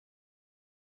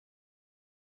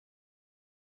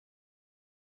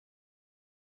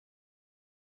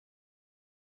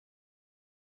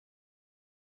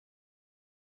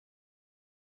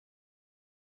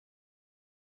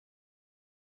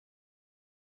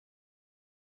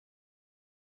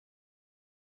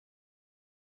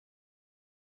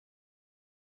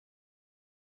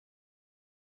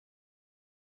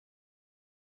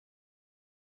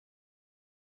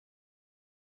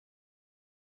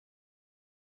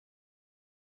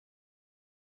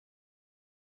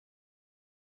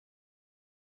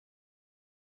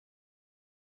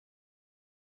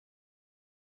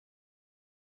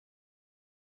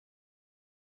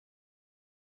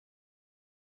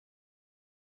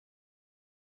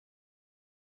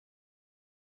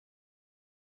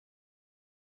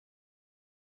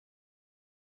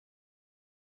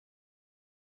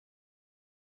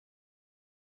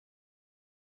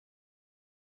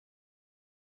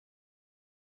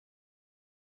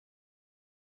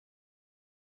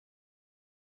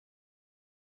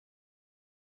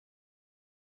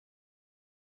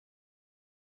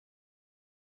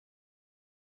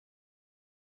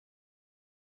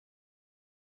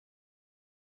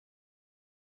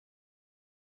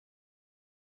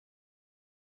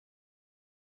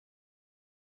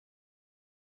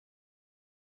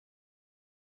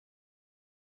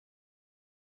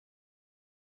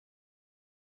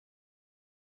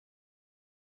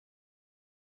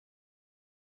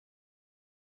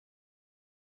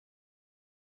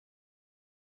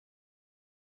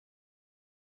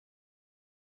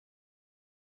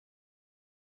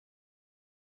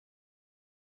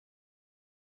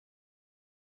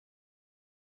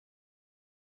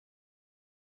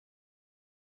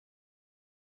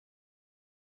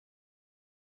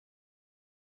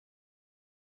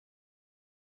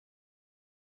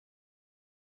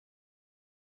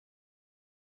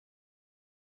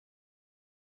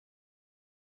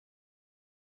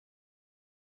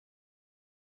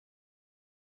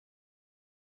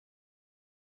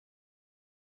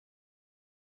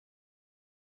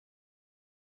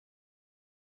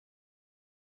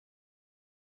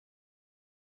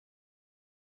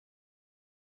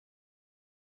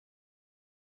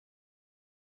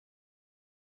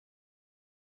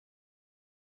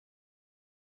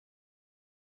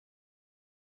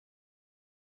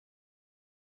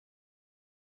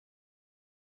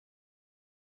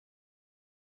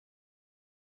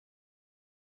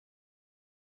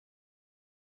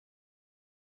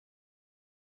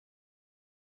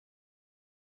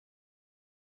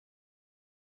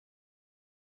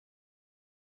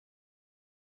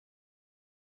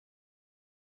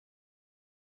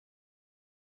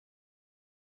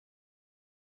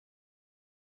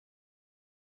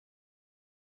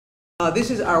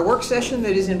This is our work session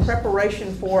that is in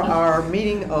preparation for our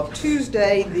meeting of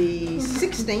Tuesday, the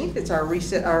 16th. It's our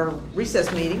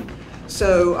recess meeting.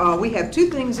 So we have two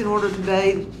things in order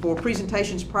today for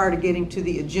presentations prior to getting to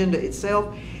the agenda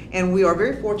itself. And we are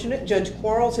very fortunate. Judge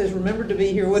Quarles has remembered to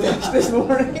be here with us this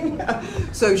morning.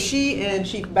 So she and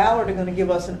Chief Ballard are going to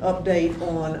give us an update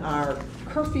on our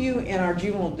curfew and our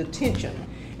juvenile detention.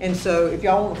 And so if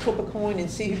y'all want to flip a coin and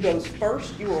see who goes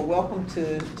first, you are welcome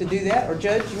to do that. Or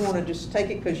Judge, you want to just take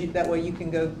it because that way you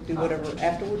can go do whatever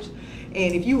afterwards.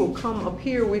 And if you will come up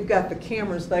here, we've got the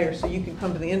cameras there, so you can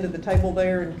come to the end of the table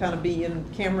there and kind of be in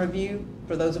camera view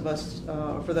for those of us,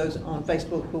 for those on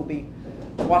Facebook who will be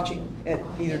watching at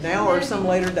either now or some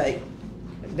later date.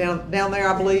 Down there,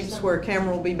 I believe, is where a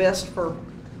camera will be best for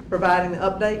providing the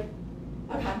update.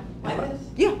 Okay, like this?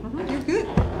 Yeah, you're good.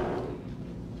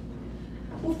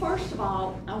 Well, first of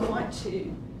all, I want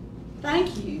to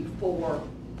thank you for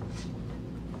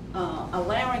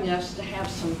allowing us to have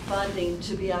some funding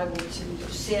to be able to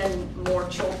send more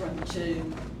children to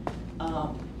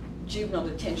juvenile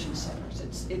detention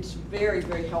centers. It's very,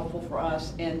 very helpful for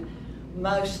us, and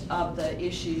most of the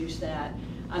issues that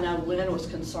I know Lynn was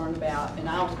concerned about and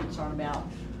I was concerned about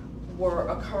were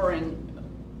occurring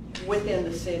within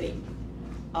the city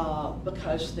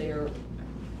because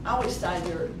I always say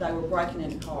they were breaking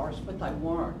into cars, but they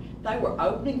weren't. They were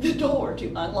opening the door to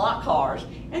unlock cars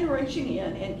and reaching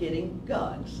in and getting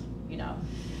guns, you know.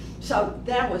 So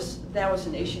that was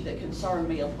an issue that concerned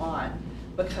me a lot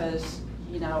because,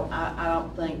 you know, I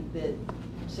don't think that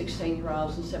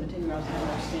 16-year-olds and 17-year-olds have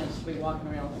enough sense to be walking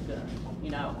around with a gun, you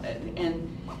know. And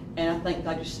I think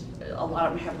a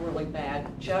lot of them have really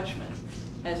bad judgment,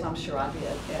 as I'm sure I did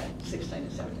at 16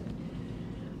 and 17.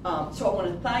 So I want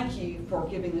to thank you for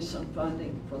giving us some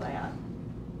funding for that.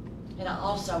 And I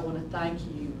also want to thank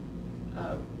you,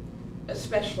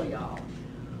 especially y'all,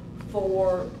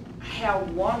 for how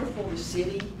wonderful the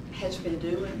city has been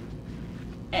doing.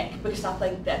 And because I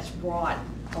think that's brought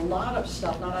a lot of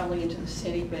stuff not only into the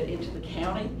city but into the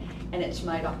county. And it's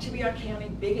made Octavia County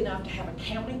big enough to have a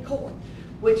county court,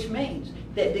 which means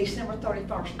that December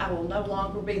 31st, I will no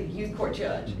longer be the youth court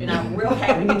judge. And I'm real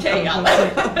happy to tell y'all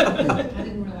that. I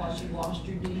didn't realize you lost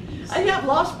your duties. Yeah, I've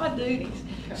lost my duties.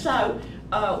 So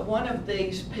one of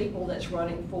these people that's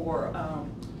running for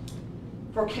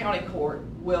county court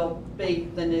will be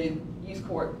the new youth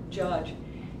court judge.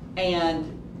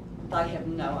 And they have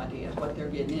no idea what they're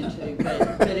getting into,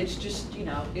 but it's just, you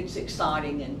know, it's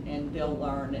exciting and they'll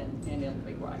learn and it'll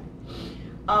be great.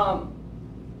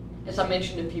 As I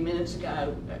mentioned a few minutes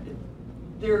ago,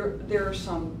 there are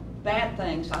some bad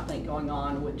things, I think, going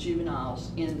on with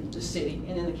juveniles in the city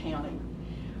and in the county.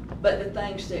 But the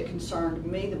things that concerned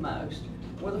me the most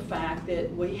were the fact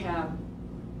that we have,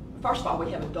 first of all,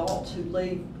 we have adults who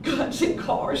leave guns in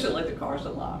cars and leave the cars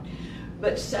unlocked.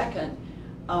 But second,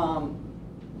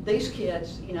 these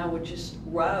kids, you know, would just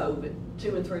rove at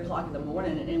 2 and 3 o'clock in the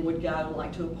morning and would go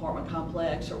like to an apartment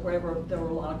complex or wherever there were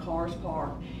a lot of cars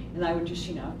parked, and they would just,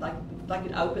 you know, if they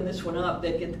could open this one up,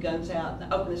 they'd get the guns out,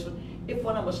 and open this one. If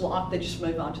one of them was locked, they'd just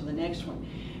move on to the next one.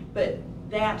 But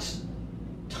that's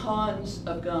tons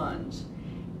of guns,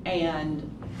 and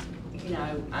you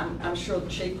know, I'm sure the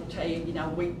chief will tell you, you know,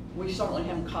 we certainly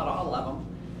haven't caught all of them.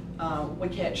 We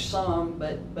catch some,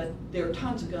 but there are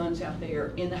tons of guns out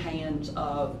there in the hands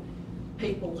of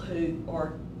people who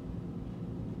are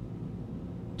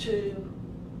too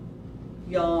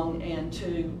young and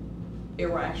too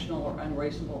irrational or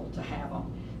unreasonable to have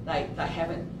them. They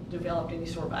haven't developed any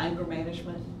sort of anger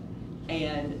management,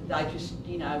 and they just,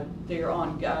 you know, they're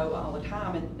on go all the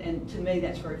time, and to me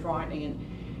that's very frightening. And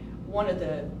one of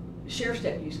the sheriff's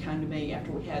deputies came to me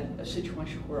after we had a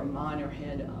situation where a minor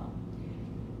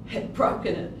had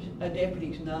broken a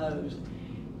deputy's nose,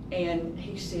 and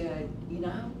he said, you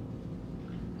know,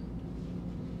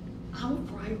 I'm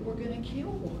afraid we're going to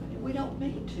kill one, and we don't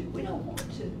mean to, we don't want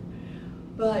to.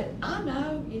 But I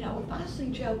know, you know, if I see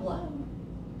Joe Blow,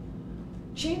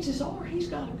 chances are he's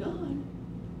got a gun.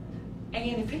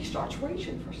 And if he starts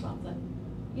reaching for something,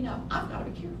 you know, I've got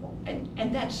to be careful.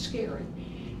 And that's scary.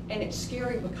 And it's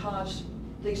scary because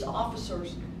these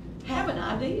officers have an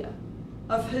idea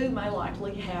of who may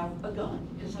likely have a gun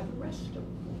because they've arrested them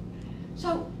before.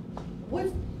 So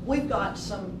we've got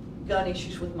some gun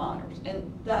issues with minors,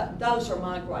 and those are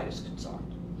my greatest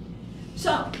concerns.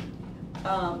 So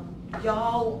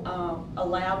y'all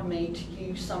allowed me to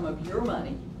use some of your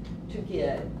money to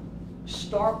get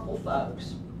Starkville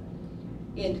folks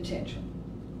in detention.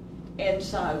 And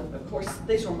so, of course,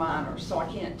 these are minors, so I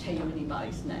can't tell you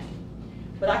anybody's name.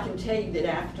 But I can tell you that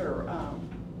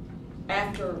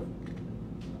after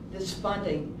this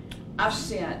funding, I've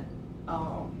sent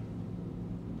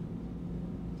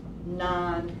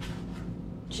 9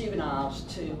 juveniles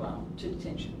to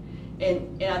detention.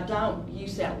 And I don't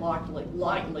use that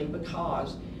lightly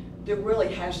because there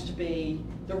really has to be,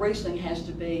 the reasoning has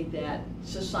to be that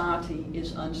society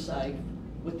is unsafe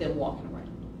with them walking around.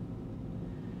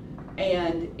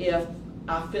 And if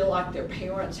I feel like their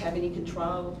parents have any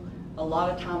control, a lot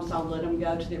of times I'll let them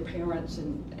go to their parents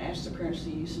and ask the parents to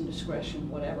use some discretion,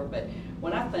 whatever. But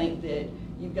when I think that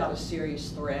you've got a serious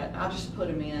threat, I just put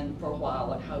them in for a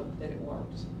while and hope that it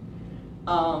works.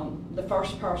 The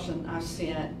first person I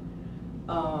sent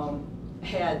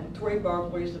had 3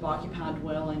 burglaries of occupied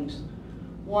dwellings,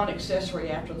 1 accessory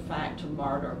after the fact to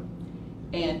murder,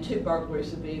 and 2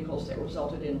 burglaries of vehicles that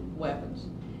resulted in weapons.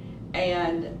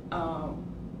 And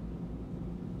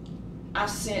I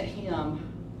sent him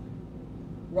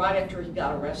right after he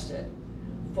got arrested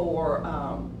for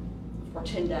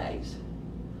 10 days,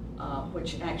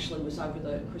 which actually was over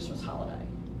the Christmas holiday.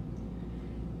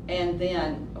 And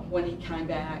then when he came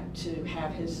back to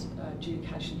have his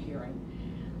adjudication hearing,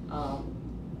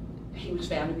 he was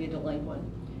found to be a delinquent.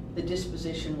 The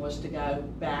disposition was to go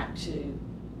back to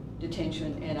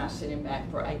detention, and I sent him back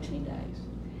for 18 days.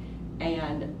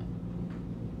 And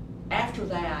after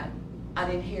that, I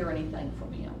didn't hear anything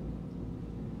from him.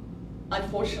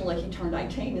 Unfortunately, he turned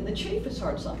 18, and the chief has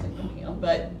heard something from him,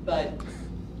 but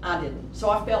I didn't. So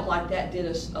I felt like that did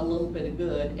us a little bit of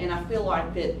good, and I feel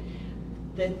like that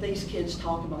these kids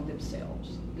talk among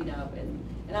themselves, you know,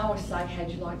 and I always say, how'd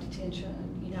you like detention?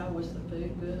 You know, was the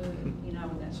food good? You know,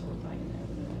 and that sort of thing.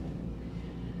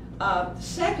 The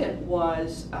second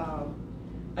was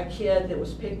a kid that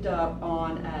was picked up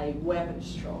on a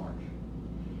weapons charge.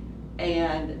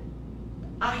 And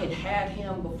I had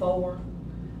him before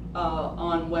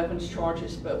on weapons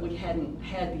charges, but we hadn't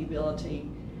had the ability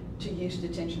to use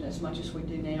detention as much as we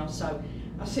do now. So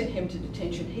I sent him to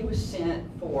detention. He was sent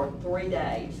for 3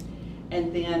 days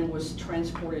and then was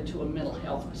transported to a mental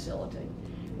health facility.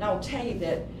 And I will tell you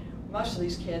that most of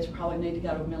these kids probably need to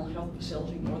go to a mental health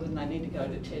facility more than they need to go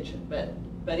to detention. But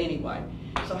anyway,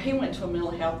 so he went to a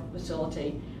mental health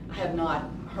facility. I have not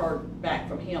heard back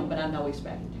from him, but I know he's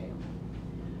back in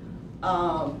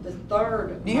town. The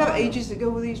third... Do you have ages that go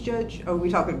with these, Judge? Are we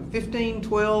talking 15,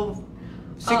 12,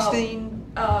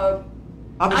 16?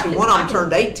 Obviously, one of them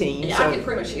turned 18. Yeah, so. I can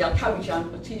pretty much, yeah, Kobe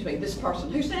John, excuse me, this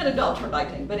person, who's now an adult, turned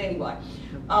 18. But anyway,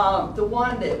 the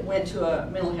one that went to a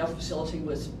mental health facility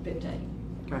was 15.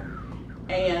 Okay.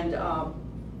 And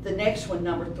the next one,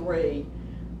 number 3,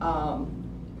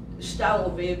 stole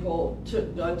a vehicle,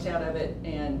 took guns out of it,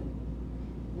 and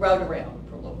rode around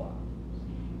for a little while.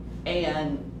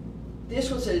 And this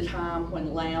was at a time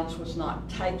when Lowndes was not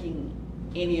taking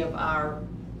any of our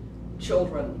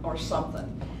children or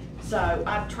something. So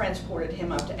I transported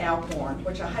him up to Alcorn,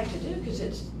 which I hate to do because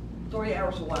it's 3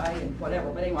 hours away and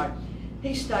whatever. But anyway,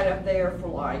 he stayed up there for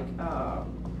like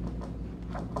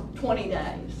 20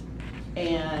 days.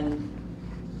 And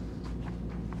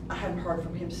I haven't heard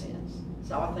from him since.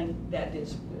 So I think that did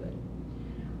some good.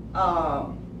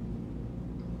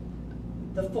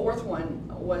 The fourth one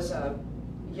was a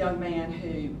young man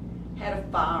who had a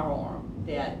firearm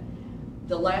that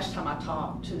the last time I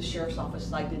talked to the sheriff's office,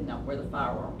 they didn't know where the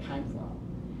firearm came from.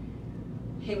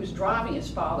 He was driving his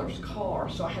father's car,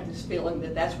 so I had this feeling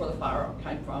that that's where the firearm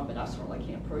came from, but I certainly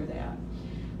can't prove that.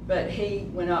 But he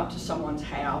went up to someone's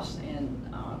house and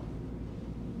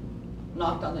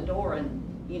knocked on the door, and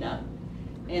you know,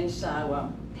 and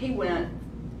so he went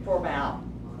for about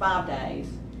 5 days,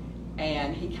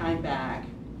 and he came back,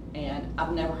 and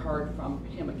I've never heard from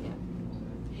him again.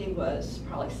 He was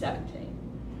probably 17.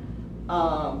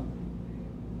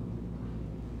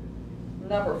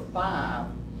 Number 5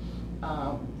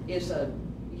 is a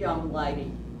young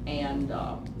lady, and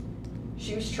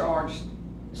she was charged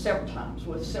several times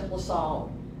with simple assault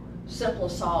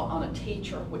on a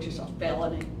teacher, which is a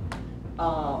felony,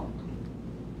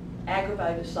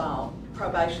 aggravated assault,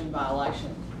 probation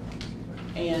violation,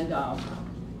 and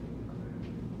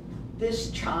this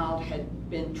child had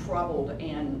been troubled,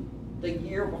 and the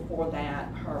year before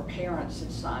that, her parents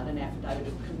had signed an affidavit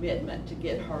of commitment to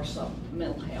get her some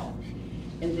mental health.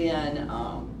 And then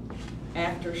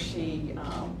after she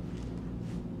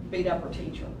beat up her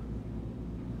teacher,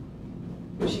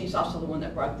 she's also the one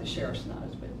that broke the sheriff's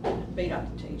nose, but beat up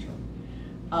the teacher.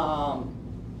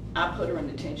 I put her in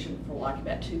detention for like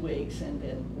about 2 weeks, and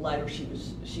then later she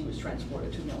was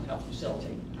transported to a mental health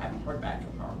facility. I haven't heard back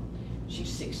from her.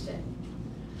 She's 16.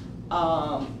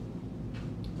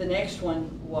 The next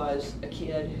one was a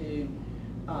kid who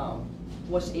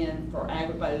was in for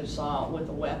aggravated assault with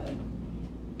a weapon,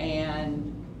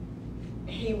 and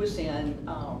he was in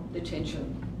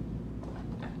detention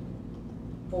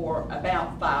for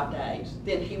about 5 days.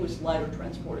 Then he was later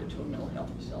transported to a mental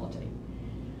health facility.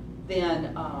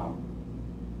 Then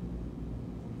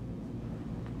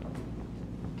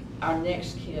our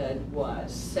next kid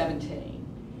was 17,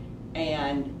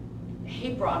 and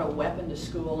he brought a weapon to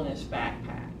school in his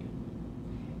backpack.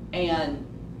 And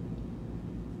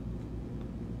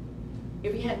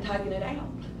if he hadn't taken it out,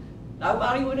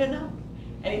 nobody would have known.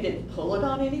 And he didn't pull it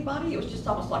on anybody. It was just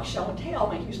almost like show and tell.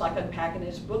 I mean, he was like unpacking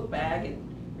his book bag,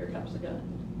 and here comes the gun,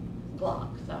 Glock.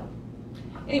 So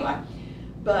anyway,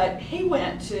 but he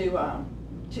went to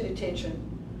detention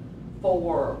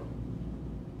for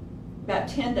about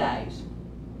 10 days,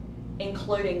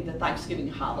 including the Thanksgiving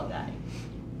holiday.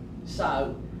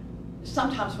 So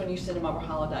sometimes when you send them over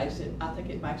holidays, I think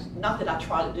it makes, not that I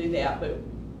try to do that, but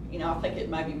you know, I think it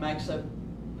maybe makes a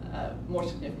more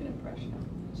significant impression.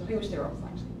 So he was there on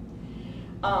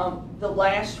Thanksgiving. The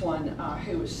last one,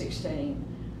 who was 16,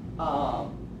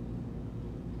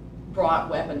 brought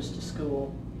weapons to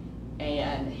school,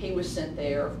 and he was sent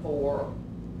there for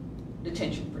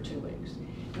detention for 2 weeks.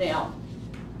 Now,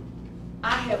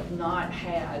 I have not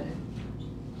had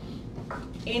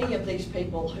any of these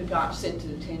people who got sent to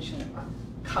detention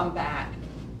come back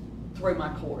through my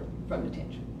court from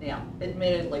detention. Now,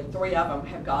 admittedly, 3 of them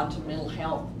have gone to mental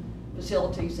health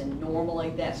facilities, and normally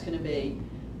that's going to be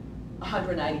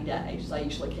 180 days. They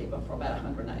usually keep them for about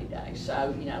 180 days.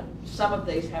 So, you know, some of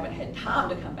these haven't had time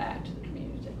to come back to the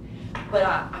community. But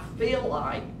I feel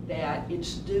like that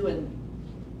it's doing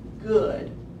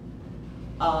good.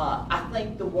 I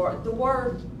think the word,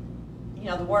 you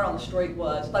know, the word on the street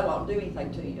was they won't do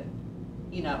anything to you,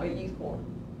 you know, at youth court.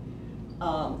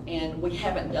 And we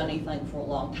haven't done anything for a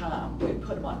long time. We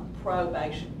put them on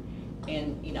probation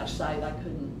and, you know, say they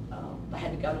couldn't, they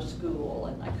had to go to school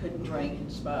and they couldn't drink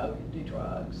and smoke and do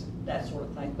drugs, that sort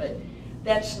of thing. But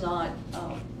that's not,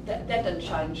 that doesn't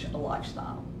change a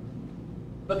lifestyle,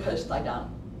 because they don't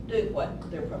do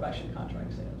what their probation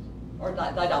contract says, or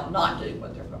they don't not do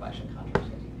what their probation contract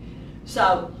says.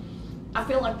 So I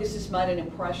feel like this has made an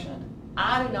impression.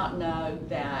 I do not know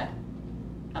that,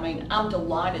 I mean, I'm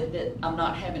delighted that I'm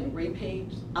not having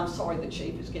repeats. I'm sorry the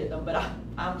chief is getting them, but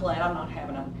I'm glad I'm not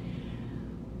having them.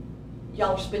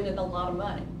 Y'all are spending a lot of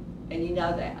money, and you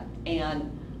know that.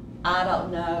 And I don't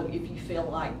know if you feel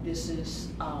like this is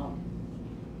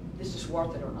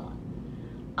worth it or not.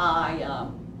 I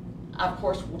of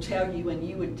course will tell you, and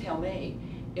you would tell me,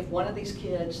 if one of these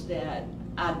kids that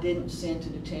I didn't send to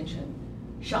detention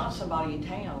shot somebody in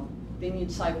town, then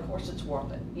you'd say, of course it's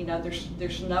worth it. You know,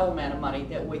 there's no amount of money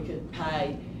that we could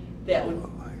pay that would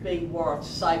be worth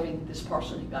saving this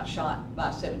person who got shot by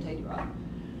a 17-year-old.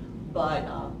 But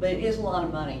it is a lot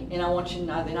of money, and I want you to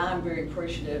know that I'm very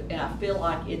appreciative, and I feel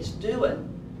like it's doing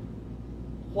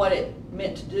what it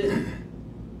meant to do.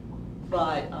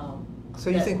 But so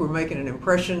you think we're making an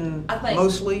impression,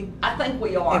 mostly? I think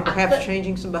we are. And perhaps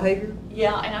changing some behavior?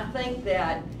 Yeah, and I think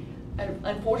that,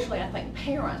 unfortunately, I think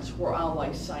parents were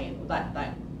always saying, well, that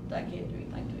can't do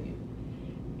anything to you.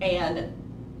 And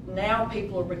now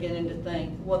people are beginning to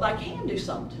think, well, they can do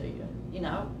something to you, you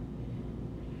know?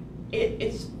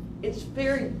 It's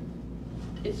very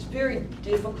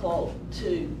difficult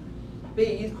to be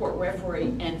a youth court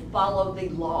referee and follow the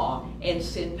law and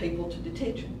send people to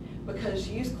detention, because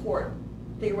youth court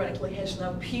theoretically has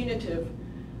no punitive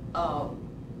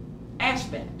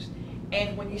aspects.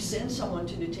 And when you send someone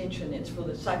to detention, it's for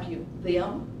the safety of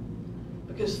them,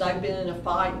 because they've been in a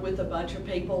fight with a bunch of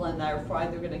people and they're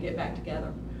afraid they're going to get back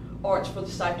together, or it's for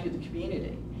the safety of the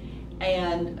community.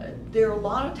 And there are a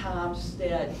lot of times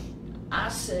that I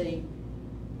see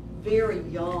very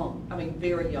young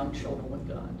children with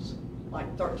guns,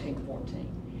 like 13, 14.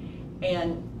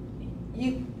 And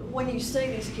when you see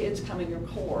these kids come in your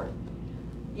court,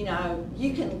 you know,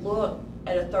 you can look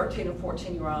at a 13 or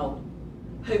 14-year-old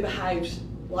who behaves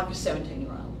like a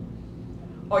 17-year-old.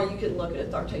 Or you can look at a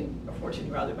 13 or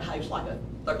 14-year-old who behaves like a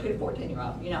 13 or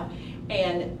 14-year-old, you know.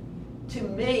 And to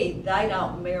me, they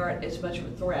don't merit as much of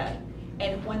a threat.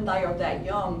 And when they are that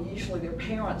young, usually their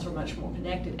parents are much more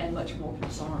connected and much more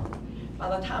concerned. By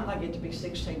the time they get to be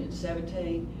 16 and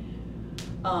 17,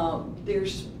 I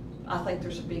think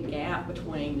there's a big gap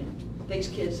between these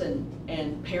kids and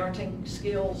parenting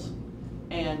skills,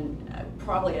 and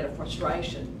probably out of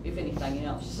frustration, if anything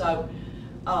else. So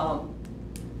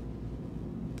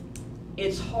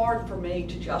it's hard for me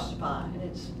to justify, and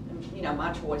it's, you know,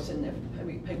 my choice, and if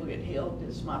people get healed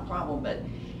is my problem, but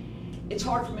it's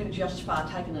hard for me to justify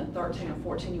taking a 13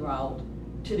 or 14-year-old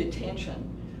to detention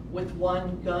with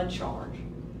one gun charge,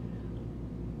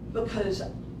 because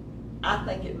I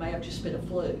think it may have just been a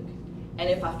fluke. And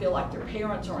if I feel like their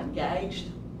parents are engaged,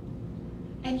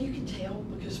 and you can tell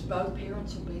because both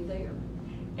parents will be there,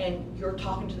 and you're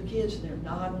talking to the kids and they're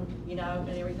nodding, you know,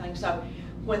 and everything. So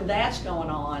when that's going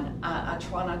on, I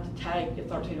try not to take a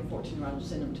 13 or 14-year-old and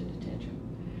send them to detention.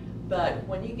 But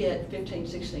when you get 15,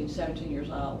 16, 17 years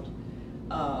old,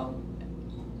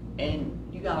 and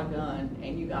you got a gun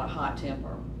and you got a hot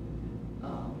temper,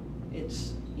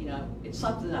 it's, you know, it's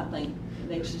something I think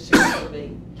needs to seriously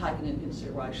be taken into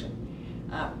consideration.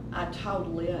 I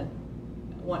told Lynn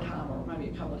one time, or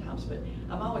maybe a couple of times, but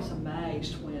I'm always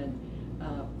amazed when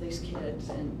these kids,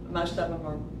 and most of them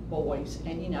are boys,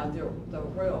 and you know, they're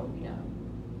real, you know,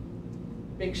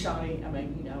 big shotty, I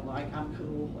mean, you know, like I'm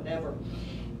cool, whatever.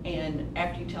 And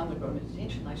after you tell them they're going to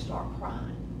detention, they start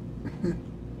crying, you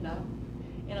know?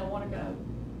 And I want to go,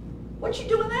 what you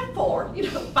doing that for? You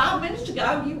know, 5 minutes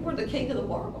ago you were the king of the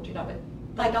world, you know, but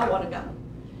they don't want to go.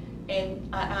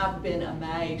 And I've been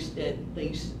amazed at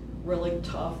these really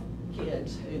tough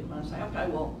kids who, when I say, okay,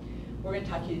 well, we're going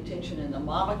to take you to detention, and the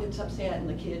mama gets upset and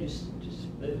the kid just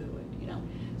boo it, you know.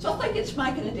 So I think it's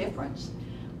making a difference.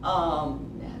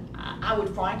 I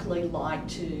would frankly like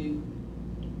to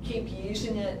keep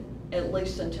using it at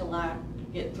least until I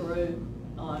get through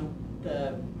on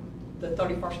the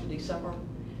 31st of December.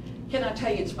 Can I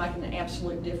tell you it's making an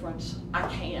absolute difference? I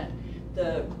can't.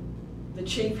 The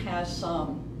chief has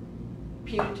some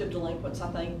putative delinquents,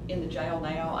 I think, in the jail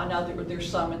now. I know there's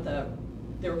some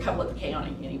there are a couple at the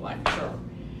county anyway, for sure.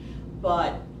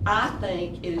 But I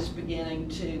think it is beginning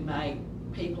to make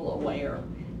people aware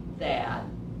that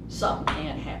something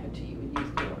can happen to you in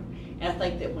youth court. And I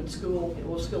think that when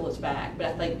school is back, but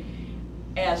I think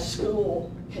as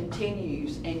school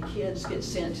continues and kids get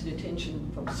sent to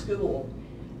detention from school,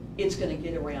 it's going to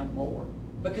get around more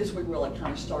because we really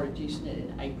kind of started using it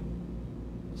in April.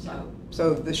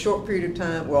 So the short period of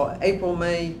time, well, April,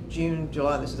 May, June,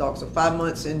 July, this is August, so 5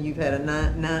 months, and you've had a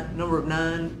number of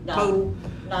nine total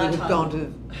that have gone to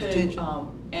detention?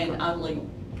 And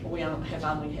we have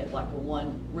only had like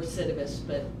one recidivist,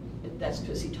 but that's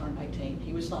because he turned 18.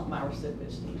 He was not my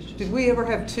recidivist. He was just. Did we ever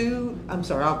have two? I'm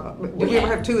sorry. Did we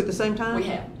ever have two at the same time? We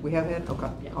have. We have had? Okay.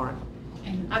 Yeah. All right.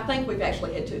 And I think we've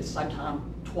actually had two at the same time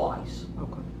twice.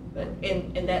 Okay. But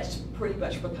and that's pretty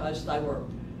much because they were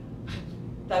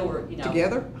you know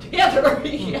together. Yeah.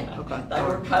 Okay. They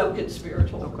were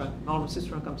co-conspirators. Okay. Alderman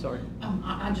Sistrunk, I'm sorry.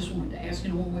 I just wanted to ask, you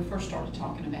know, when we first started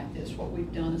talking about this, what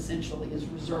we've done essentially is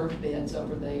reserve beds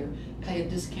over there, pay a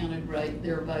discounted rate,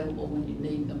 they're available when you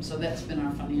need them, so that's been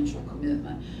our financial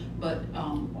commitment. But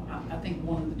I think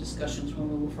one of the discussions when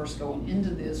we were first going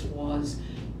into this was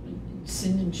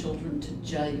sending children to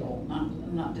jail,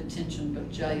 not detention,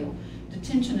 but jail.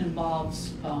 Detention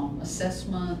involves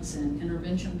assessments and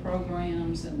intervention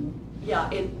programs and... Yeah,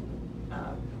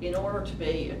 in order to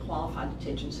be a qualified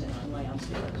detention center in Leon's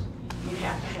Hills, you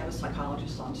have to have a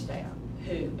psychologist on staff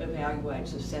who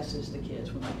evaluates, assesses the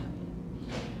kids when they come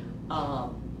in.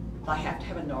 They have to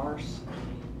have a nurse,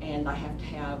 and they have to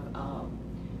have a...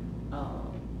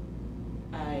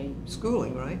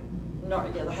 Schooling, right? No,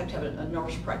 yeah, they have to have a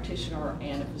nurse practitioner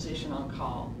and a physician on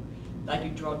call. They do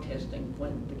drug testing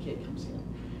when the kid comes in.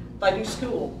 They do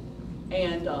school,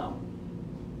 and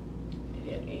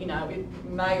you know, it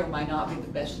may or may not be the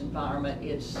best environment.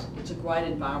 It's a great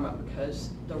environment because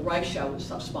the ratio is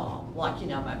so small, like, you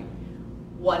know, maybe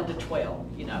 1 to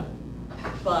 12, you know.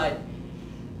 But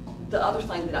the other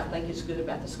thing that I think is good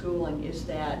about the schooling is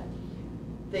that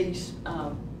these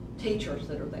teachers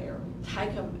that are there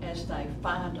take them as they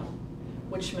find them,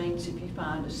 which means if you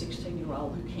find a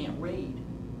 16-year-old who can't read,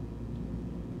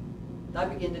 they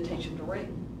begin to teach them to read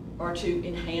or to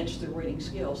enhance their reading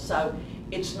skills. So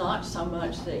it's not so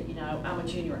much that, you know, I'm a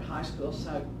junior in high school,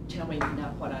 so tell me, you know,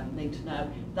 what I need to know.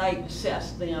 They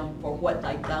assess them for what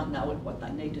they don't know and what they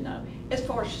need to know as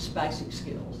far as just basic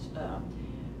skills.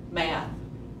 Math,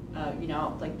 you know, I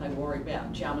don't think they worry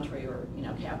about geometry or, you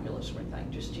know, calculus or anything.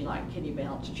 Just, you know, like, can you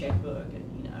balance a checkbook, and,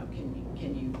 you know,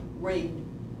 can you read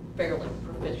fairly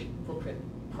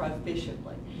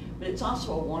proficiently. But it's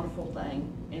also a wonderful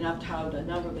thing, and I've told a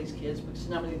number of these kids, because a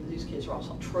number of these kids are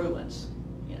also truants,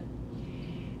 you know,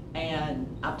 and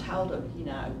I've told them, you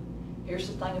know, here's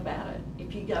the thing about it.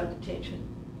 If you go to detention,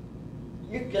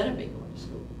 you're gonna be going to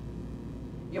school.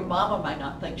 Your mama may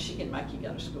not think she can make you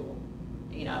go to school,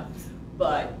 you know,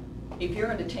 but if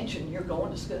you're in detention, you're going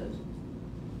to school,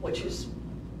 which is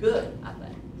good, I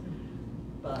think.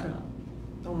 But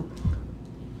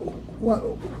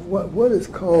what is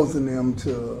causing them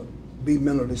to be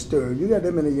mentally disturbed? You got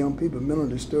that many young people mentally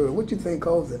disturbed. What do you think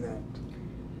causing that?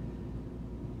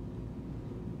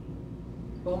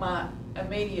 well,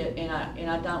 immediate, and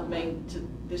I don't mean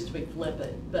this to be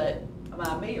flippant, but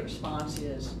my immediate response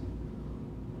is,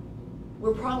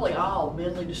 we're probably all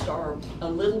mentally disturbed a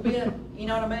little bit, you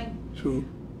know what I mean? True.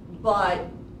 But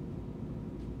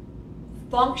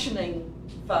functioning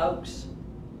folks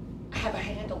have a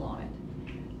handle on it.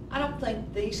 I don't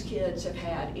think these kids have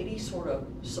had any sort of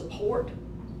support.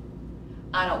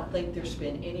 I don't think there's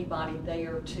been anybody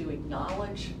there to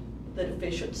acknowledge the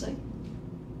deficiency.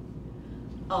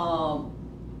 I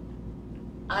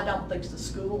don't think the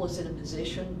school is in a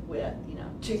position with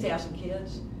 2,000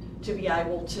 kids to be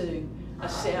able to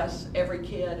assess every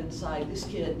kid and say this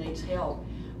kid needs help.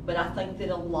 But I think that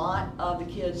a lot of the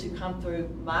kids who come through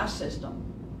my system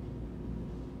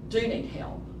do need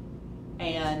help.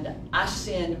 And I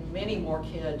send many more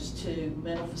kids to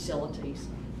mental facilities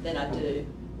than I do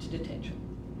to detention.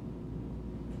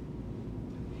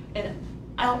 And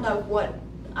I don't know what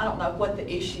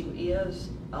the issue is.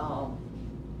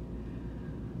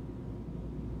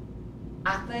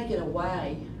 I think in a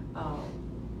way,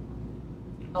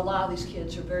 a lot of these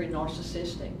kids are very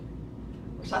narcissistic.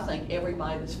 Which I think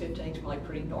everybody that's 15 is probably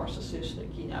pretty narcissistic,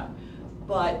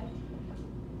 But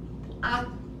I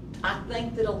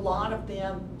think that a lot of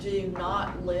them do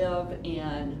not live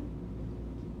in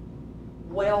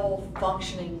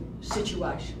well-functioning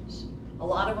situations. A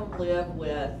lot of them live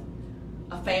with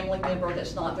a family member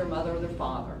that's not their mother or their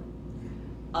father.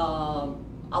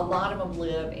 A lot of them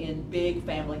live in big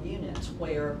family units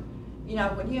where,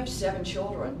 when you have 7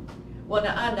 children, well,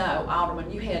 now I know,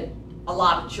 Alderman, you had a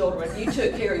lot of children, you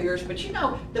took care of yours, but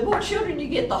the more children you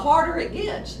get, the harder it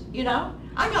gets,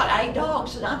 I got 8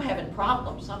 dogs and I'm having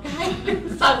problems, okay?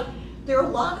 So there are a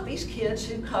lot of these kids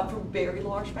who come from very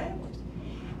large families.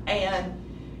 And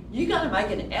you gotta make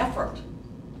an effort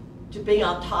to be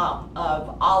on top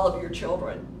of all of your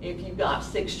children. If you've got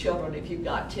 6 children, if you've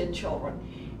got 10 children.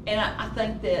 And I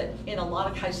think that in a lot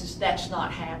of cases that's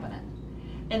not happening.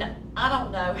 And I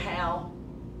don't know how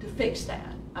to fix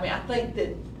that. I mean, I think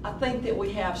that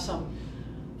we have some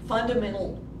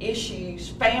fundamental issues,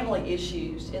 family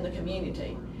issues in the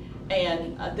community.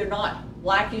 And they're not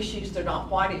black issues, they're not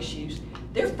white issues,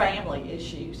 they're family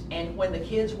issues. And when the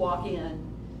kids walk in,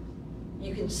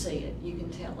 you can see it, you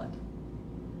can tell it.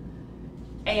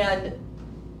 And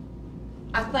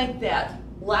I think that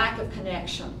lack of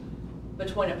connection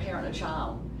between a parent and a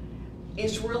child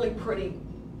is really pretty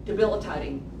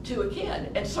debilitating to a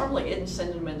kid, and certainly isn't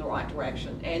sending them in the right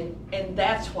direction. And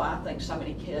that's why I think so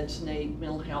many kids need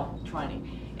mental health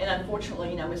training. And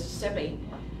unfortunately, Mississippi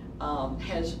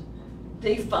has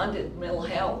defunded mental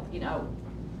health,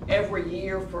 every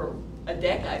year for a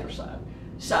decade or so.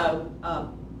 So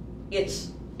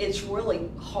it's really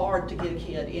hard to get a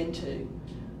kid into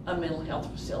a mental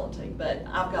health facility. But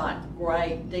I've got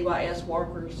great DYS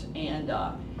workers, and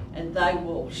they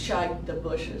will shake the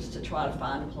bushes to try to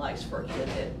find a place for a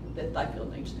kid that they feel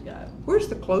needs to go. Where's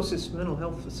the closest mental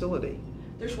health facility?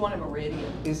 There's one in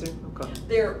Meridian. Is there? Okay.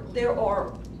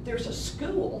 There's a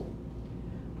school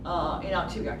in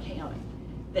Ontario County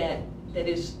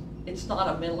it's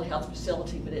not a mental health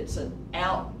facility, but it's an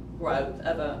outgrowth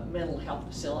of a mental health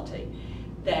facility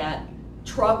that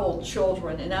troubled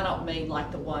children, and I don't mean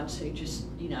like the ones who just,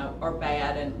 are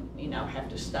bad and, have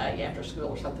to stay after school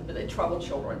or something, but that troubled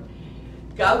children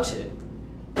go to.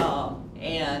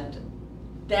 And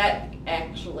that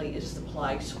actually is the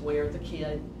place where the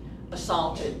kid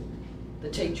assaulted the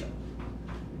teacher.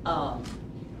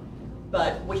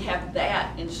 But we have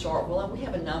that in Starkville, and we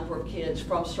have a number of kids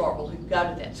from Starkville who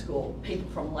go to that school. People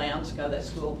from Lowndes go to that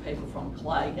school, people from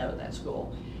Clay go to that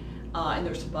school. And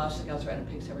there's a bus that goes around and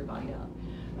picks everybody up.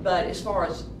 But as far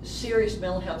as serious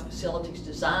mental health facilities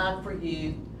designed for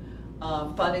youth,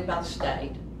 funded by the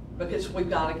state, because we've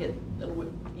got to get,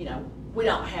 we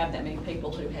don't have that many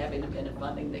people who have independent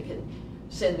funding that can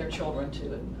send their children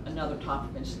to another type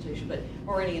of institution. But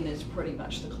Meridian is pretty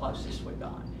much the closest we've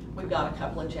got. We've got a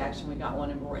couple in Jackson, we've got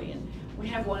one in Meridian. We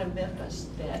have one in Memphis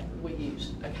that we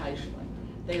use occasionally.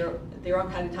 They're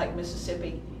okay to take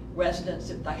Mississippi residents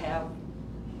if they have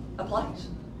a place.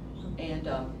 And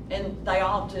they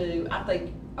all do, I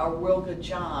think, a real good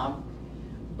job.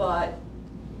 But,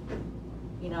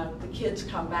 the kids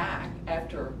come back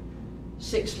after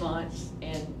 6 months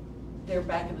and they're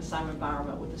back in the same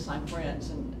environment with the same friends,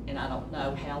 and I don't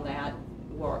know how that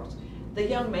works. The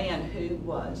young man who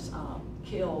was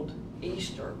killed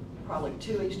Easter, probably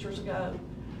 2 Easters ago,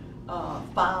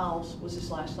 Files was his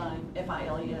last name,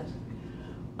 F-I-L-E-S.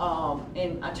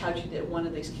 And I told you that one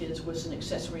of these kids was an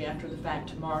accessory after the fact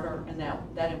to murder, and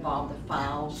that involved the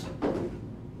Files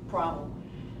problem.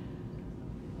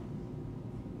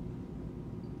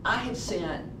 I had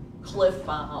sent Cliff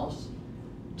Files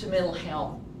to mental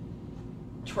health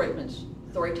treatments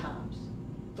 3 times.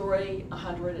 3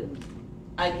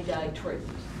 180-day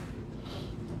treatments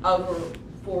over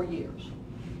 4 years.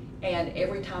 And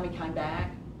every time he came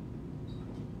back,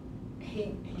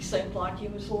 he seemed like he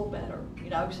was a little better. You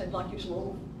know, he seemed like he was a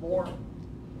little more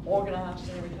organized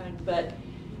and everything, but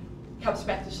comes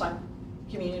back to the same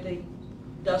community,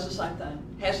 does the same thing,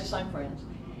 has the same friends,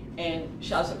 and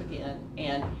shows up again.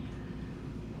 And,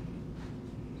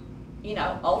 you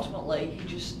know, ultimately, he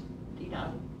just, you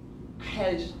know,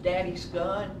 had his daddy's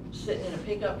gun sitting in a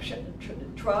pickup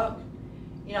truck,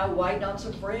 you know, waiting on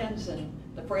some friends, and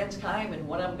the friends came, and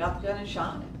one of them got the gun and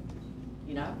shot him,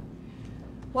 you know.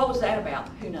 What was that about?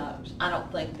 Who knows? I don't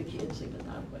think the kids even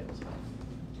know what it was about.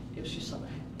 It was just something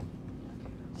that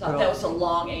happened. So Well, that was a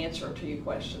long answer to your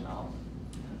question, all.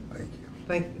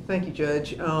 Thank you. Thank you,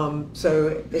 Judge.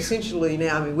 So essentially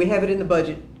now, I mean, we have it in the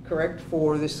budget, correct,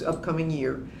 for this upcoming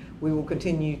year. We will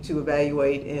continue to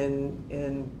evaluate,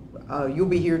 and you'll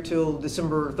be here till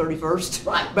December 31st,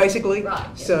 Right. Basically. Right,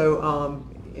 yeah. So,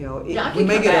 you know, Yeah, I we can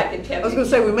may come get back and tell I was you. going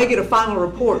to say, we may get a final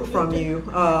report from you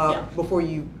Yeah. before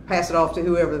you pass it off to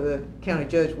whoever the county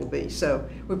judge will be. So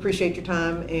we appreciate your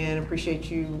time and appreciate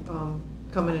you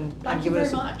coming and Thank you giving very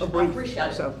us much. a I brief. appreciate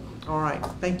it. So, all right,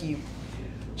 thank you.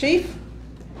 Chief,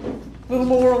 a little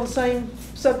more on the same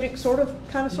subject, sort of,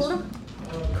 kind of, sort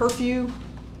of? Curfew?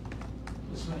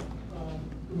 Yes, ma'am.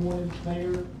 Good morning,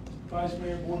 Mayor, Vice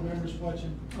Mayor, board members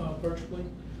watching virtually.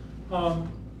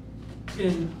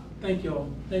 And thank you all.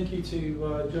 Thank you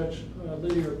to Judge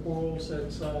Lydia Quarles.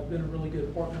 That's been a really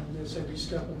good partner in this every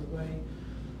step of the way.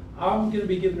 I'm going to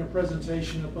be giving a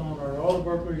presentation upon all the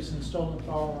burglaries and stolen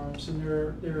firearms, and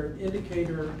they're an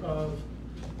indicator of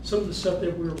some of the stuff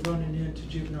that we're running into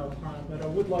juvenile crime. But I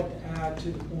would like to add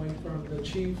to the point from the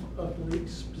chief of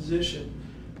police position,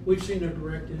 we've seen a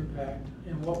direct impact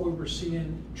in what we were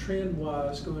seeing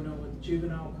trend-wise going on with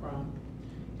juvenile crime.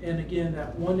 And again,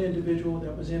 that one individual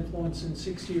that was influencing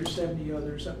 60 or 70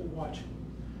 others that were watching.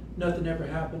 Nothing ever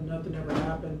happened, nothing ever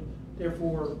happened.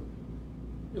 Therefore,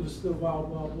 it was the wild,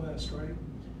 wild west, right?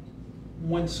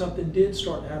 When something did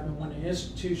start happening, when an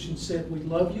institution said, we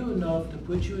love you enough to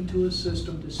put you into a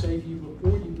system to save you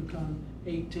before you become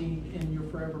 18 and you're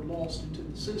forever lost into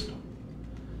the system.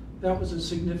 That was a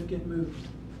significant move.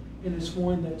 And it's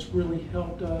one that's really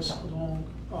helped us along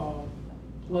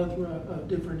a plethora of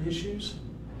different issues.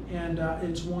 And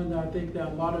it's one that I think that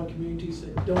a lot of communities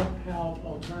that don't have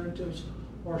alternatives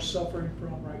are suffering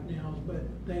from right now. But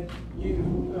thank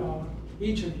you,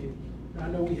 each of you. I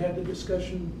know we had the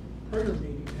discussion prayer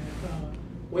meeting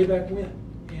way back when,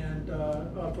 and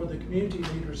for the community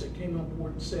leaders that came on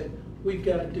board and said, we've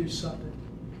got to do something.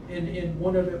 And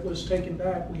one of it was taken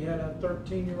back. We had a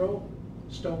 13-year-old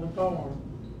stolen firearm,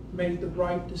 made the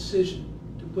right decision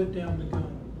to put down the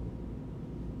gun.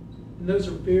 And those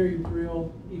are very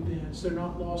real events. They're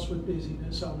not lost with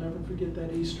busyness. I'll never forget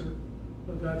that Easter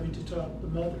of having to talk to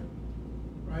the mother,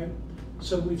 right?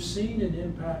 So we've seen an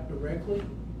impact directly,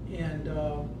 and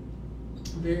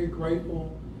very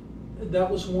grateful. That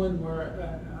was one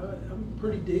where I'm a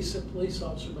pretty decent police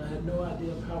officer, but I had no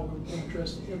idea of how we were going to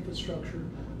address the infrastructure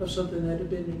of something that had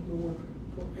been ignored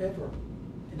forever,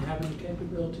 and having the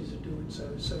capabilities of doing so.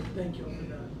 So thank you for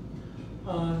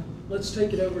that. Let's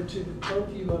take it over to the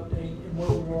curfew update and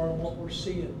where we are and what we're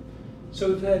seeing. So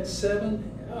we've had 7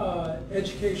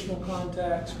 educational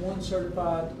contacts, 1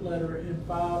 certified letter, and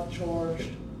 5 charged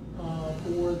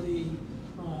for the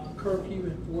curfew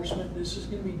enforcement. This is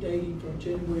going to be dating from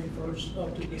January 1st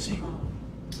up to this time.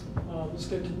 Let's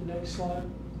go to the next slide.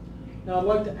 Now I'd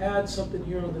like to add something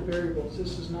here on the variables.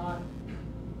 This is not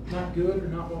good or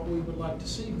not what we would like to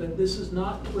see, but this is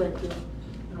not corrective.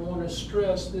 And I want to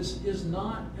stress this is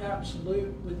not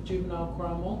absolute with juvenile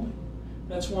crime only.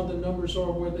 That's why the numbers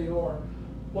are where they are.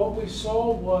 What we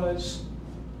saw was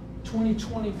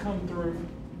 2020 come through.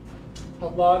 A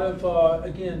lot of,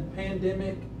 again,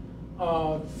 pandemic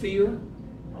fear.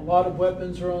 A lot of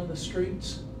weapons are on the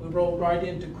streets. We rolled right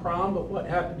into crime, but what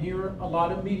happened here? A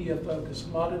lot of media focus,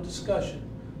 a lot of discussion.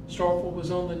 Starkville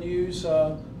was on the news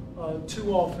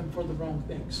too often for the wrong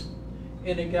things.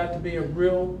 And it got to be a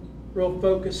real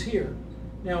focus here.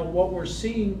 Now, what we're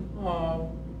seeing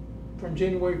from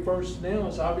January 1st now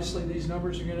is obviously these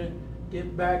numbers are going to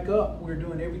get back up. We're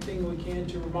doing everything we can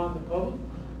to remind the public.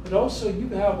 But also you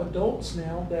have adults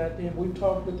now that, and we've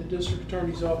talked with the district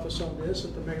attorney's office on this,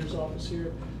 at the mayor's office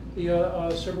here,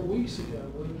 several weeks ago.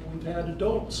 We've had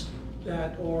adults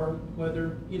that are,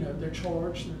 whether they're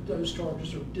charged, those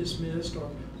charges are dismissed or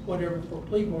whatever for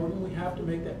plea bargain, we have to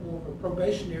make that more of a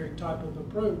probationary type of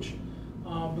approach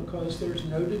because there's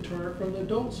no deterrent from the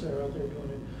adults that are out there doing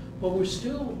it. but we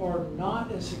still are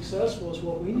not as successful as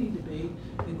what we need to be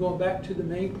in going back to the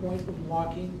main point of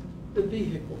locking the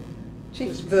vehicle.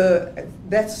 Chief,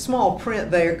 that's small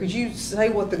print there. Could you say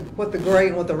what the gray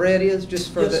and what the red is,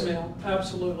 just for Yes, the? ma'am,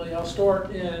 absolutely. I'll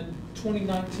start in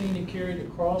 2019 and carry it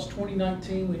across.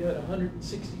 2019, we had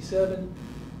 167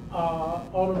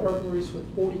 auto burglaries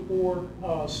with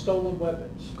 44 stolen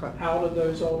weapons out of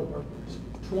those auto burglaries.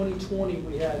 2020,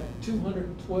 we had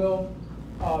 212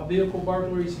 vehicle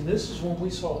burglaries, and this is when we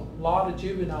saw a lot of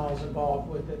juveniles involved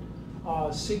with it.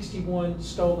 61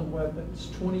 stolen weapons.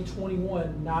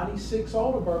 2021, 96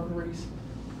 auto burglaries,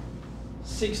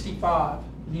 65.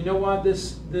 And you know why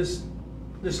this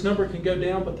number can go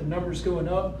down, but the number's going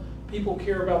up? People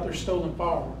care about their stolen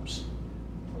firearms.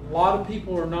 A lot of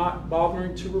people are not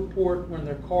bothering to report when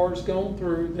their car's going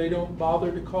through. They don't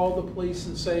bother to call the police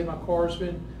and say my car's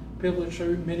been pillaged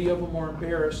through. Many of them are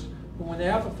embarrassed. But when they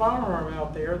have a firearm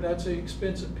out there, that's an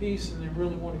expensive piece, and they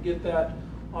really want to get that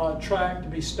tracked to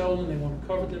be stolen. They want to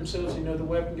cover themselves. They know the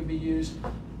weapon can be used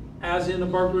as in a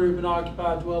burglary of an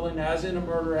occupied dwelling, as in a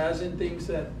murder, as in things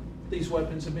that these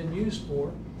weapons have been used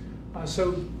for.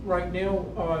 So right now,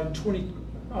 in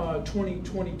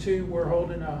 2022, we're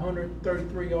holding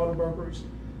 133 auto burglaries,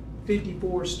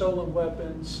 54 stolen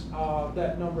weapons.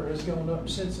 That number has gone up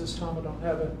since this time. I don't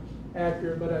have it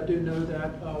accurate, but I do know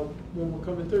that when we're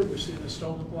coming through, we're seeing a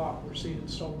stolen block, we're seeing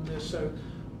stolen this. So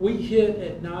we hit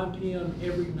at 9 p.m.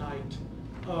 every night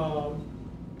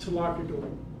to lock your door.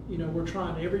 You know, we're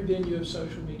trying every venue of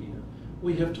social media.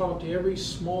 We have talked to every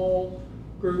small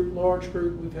group, large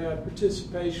group. We've had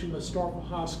participation with Starkville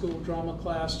High School drama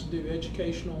class to do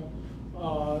educational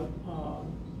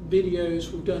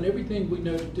videos. We've done everything we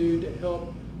know to do to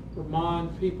help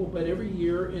remind people. But every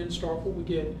year in Starkville, we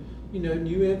get, you know,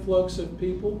 new influx of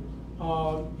people,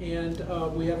 and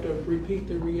we have to repeat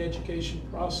the re-education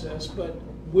process. But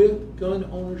with gun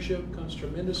ownership comes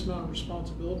tremendous amount of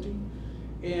responsibility,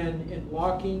 and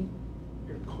locking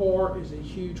your car is a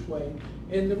huge way.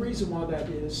 And the reason why that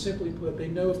is, simply put, they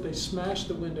know if they smash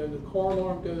the window, the car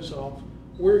alarm goes off,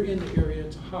 we're in the area,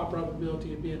 it's a high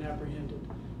probability of being apprehended.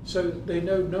 So they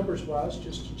know numbers-wise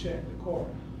just to check the car.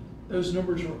 Those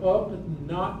numbers are up, but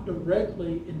not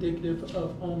directly indicative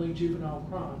of only juvenile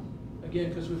crime. Again,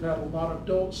 because we've had a lot of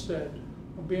adults that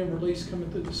are being released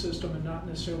coming through the system and not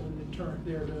necessarily the deterrent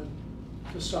there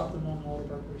to stop them on the auto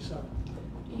burglary side.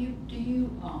 Do you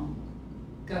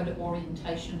go to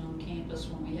orientation on campus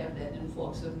when we have that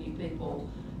influx of new people,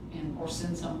 and or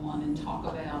send someone and talk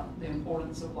about the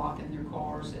importance of locking their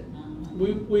cars at night?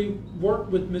 We work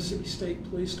with Mississippi State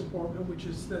Police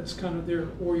Department, that's kind of their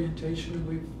orientation.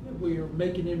 We are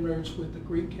making inroads with the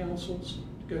Greek councils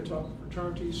to go talk to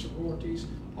fraternities, sororities,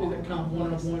 do that kind of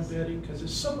one-on-one vetting, because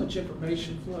there's so much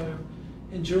information flow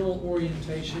and general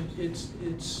orientation.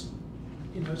 It's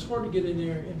you know, it's hard to get in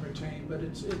there and retain, but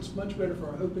it's much better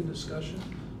for an open discussion.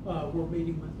 We're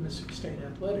meeting with Mississippi State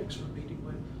Athletics. We're meeting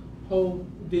with a whole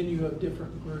venue of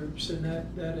different groups, and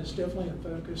that is definitely a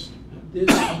focus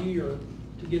this year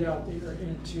to get out there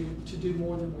and to do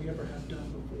more than we ever have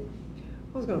done before.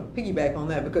 I was going to piggyback on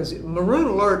that because Maroon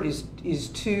Alert is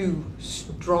too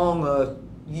strong a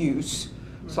use.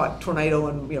 It's like tornado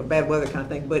and, you know, bad weather kind of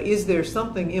thing. But is there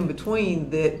something in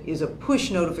between that is a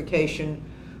push notification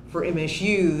for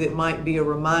MSU that might be a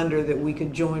reminder that we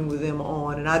could join with them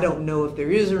on? And I don't know if there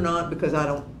is or not because I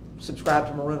don't subscribe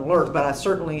to Maroon Alert, but I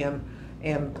certainly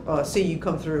see you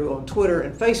come through on Twitter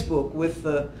and Facebook with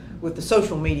the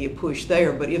social media push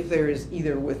there. But if there is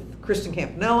either with Kristen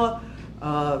Campanella,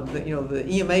 the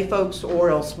EMA folks, or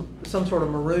else some sort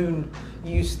of Maroon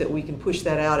use that we can push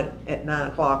that out at 9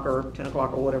 o'clock or 10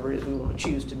 o'clock or whatever it is we want to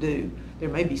choose to do, there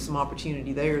may be some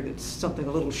opportunity there that's something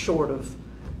a little short of,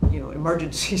 you know,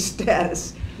 emergency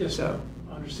status. Yes, so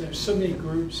I understand. There's so many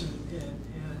groups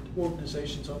and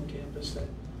organizations on campus that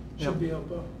should be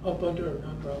up under an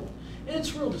umbrella. And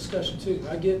it's real discussion too.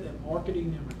 I get that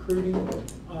marketing and recruiting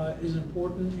is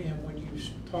important, and when you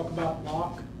talk about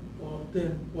lock, well,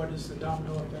 then what is the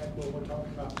domino effect? Well, we're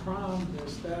talking about crime,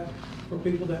 this, that, for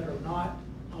people that are not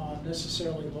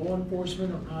necessarily law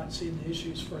enforcement or not seeing the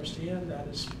issues firsthand. That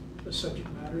is a subject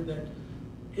matter that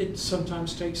it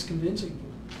sometimes takes convincing.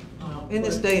 in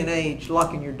this day and age,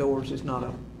 locking your doors is not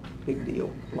a big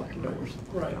deal. Lock your doors.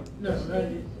 Right. No.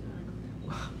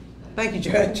 Thank you,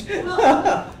 Judge.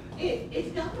 Well,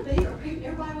 it's got to be, or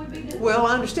everybody would be doing it. Well,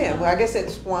 I understand. Well, I guess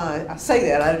that's why I say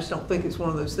that. I just don't think it's one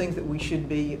of those things that we should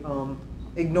be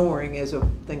ignoring as a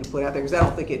thing to put out there, because I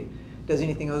don't think it does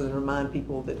anything other than remind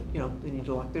people that, you know, they need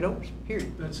to lock their doors,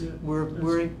 period. That's it.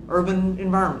 We're an urban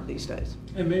environment these days.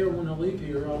 And Mayor, when I leave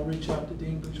here, I'll reach out to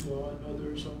Dean Bourgeois and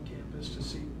others on campus just to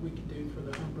see what we can do for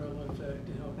the umbrella effect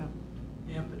to help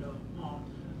amp it up.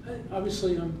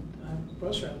 Obviously, I'm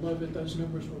frustrated. I love it. Those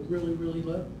numbers were really, really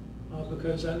low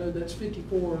because I know that's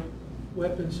 54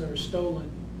 weapons that are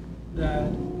stolen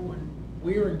that when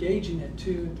we are engaging at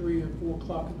 2 and 3 and 4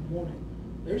 o'clock in the morning,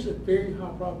 there's a very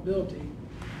high probability,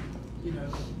 you know,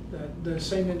 that the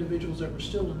same individuals that were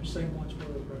stealing are the same ones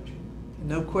we're approaching.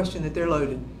 No question that they're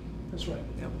loaded. That's right.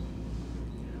 Yep.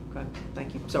 Okay,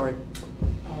 thank you. Sorry.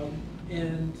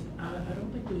 And I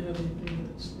don't think we have anything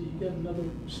that's, you got another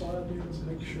slide there, let's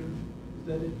make sure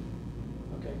that it,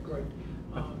 okay, great.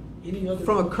 Any other?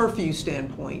 From a curfew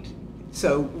standpoint,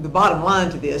 so the bottom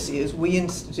line to this is we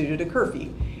instituted a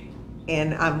curfew.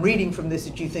 And I'm reading from this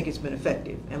that you think it's been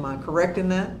effective. Am I correct in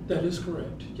that? That is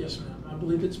correct, yes ma'am. I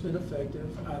believe it's been effective.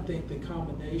 I think the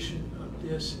combination of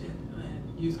this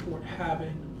and youth court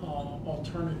having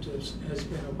alternatives has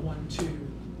been a 1-2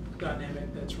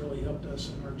 dynamic that's really helped us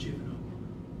in our juvenile.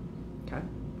 Okay,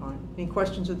 all right. Any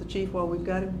questions of the chief while we've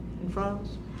got him in front of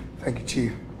us? Thank you,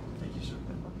 Chief. Thank you, sir.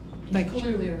 Thank you.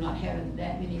 Clearly are not having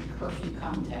that many curfew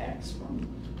contacts from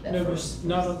that No, first.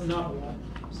 not a lot.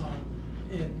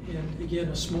 And again,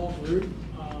 a small group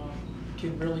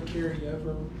can really carry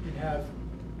over and have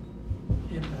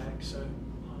impact. So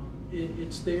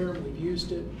it's there, we've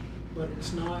used it, but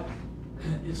it's not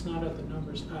at the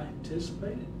numbers I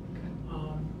anticipated.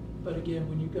 But again,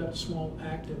 when you've got small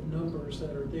active numbers that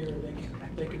are there,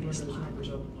 they can run those numbers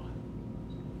up a lot.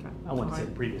 Okay. I want to say All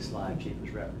the right. previous slide, Chief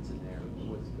was referencing there.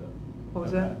 What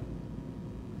was that?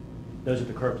 Those are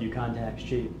the curfew contacts,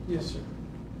 Chief, Yes, sir.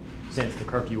 since the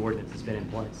curfew ordinance has been in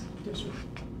place. Yes, sir.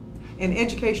 And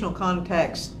educational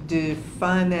contacts,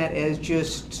 define that as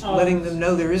just letting them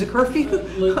know there is a curfew?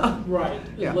 Right.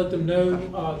 Yeah. Let them know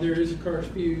there is a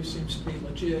curfew, seems to be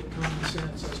legit, common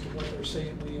sense as to what they're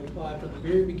saying. We applied from the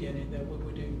very beginning that we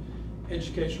would do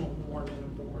educational warn and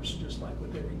enforce, just like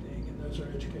with everything, and those are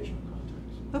educational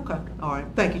contacts. Okay, all right.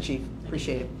 Thank you, Chief.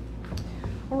 Appreciate it.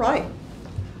 All right.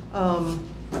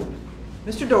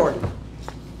 Mr. Doherty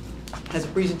has a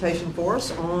presentation for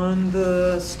us on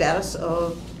the status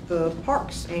of the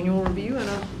parks annual review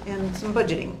and some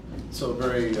budgeting. So a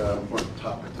very important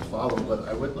topic to follow, but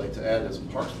I would like to add, as a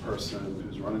parks person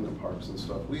who's running the parks and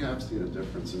stuff, we have seen a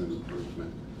difference in an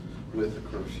improvement with the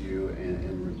curfew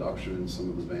and reduction in some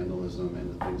of the vandalism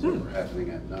and the things that were happening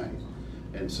at night.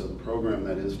 And so the program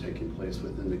that is taking place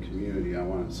within the community, I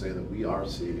want to say that we are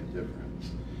seeing a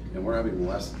difference. And we're having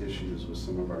less issues with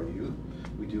some of our youth.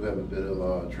 We do have a bit of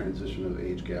a transition of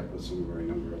age gap with some of our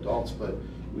younger adults, but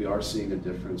we are seeing a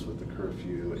difference with the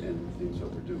curfew and the things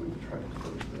that we're doing to try to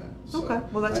curb that. So Okay,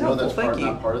 well, that's I know helpful. that's Thank you.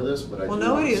 not part of this, but I Well, do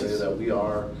no, want it to is. say that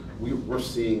we're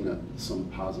seeing some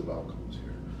positive outcomes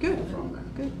here. Good. From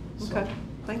that. Good. So, Okay.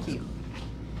 Thank you.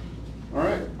 all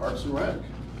right, Parks and Rec.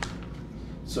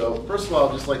 So first of all,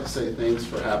 I'd just like to say thanks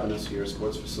for having us here.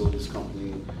 Sports Facilities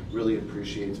Company really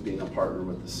appreciates being a partner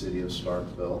with the city of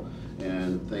Starkville,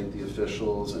 and thank the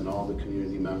officials and all the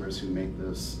community members who make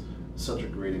this such a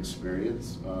great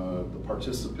experience. The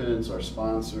participants, our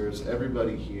sponsors,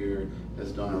 everybody here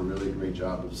has done a really great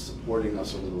job of supporting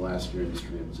us over the last year in this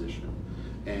transition.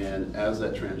 And as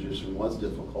that transition was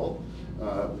difficult,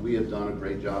 we have done a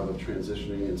great job of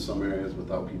transitioning in some areas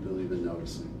without people even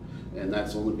noticing. And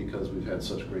that's only because we've had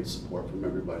such great support from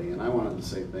everybody. And I wanted to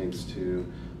say thanks to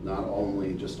not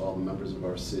only just all the members of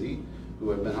our city who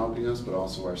have been helping us, but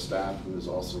also our staff who has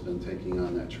also been taking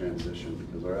on that transition,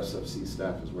 because our SFC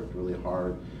staff has worked really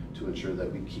hard to ensure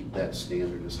that we keep that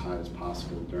standard as high as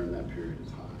possible during that period of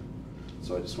time.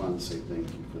 So I just wanted to say thank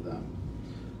you for them.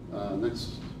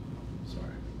 Next,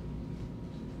 sorry.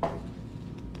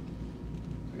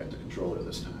 I got the controller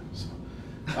this time. So.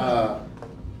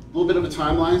 A little bit of a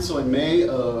timeline. So in May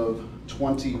of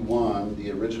 21,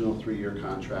 the original 3-year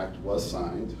contract was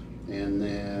signed. And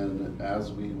then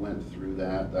as we went through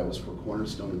that, that was for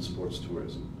Cornerstone and Sports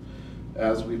Tourism.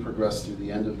 As we progressed through the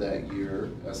end of that year,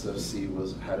 SFC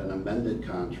had an amended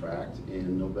contract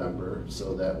in November,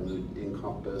 so that would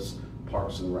encompass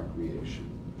Parks and Recreation.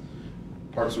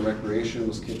 Parks and Recreation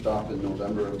was kicked off in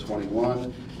November of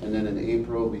 21, and then in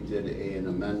April we did an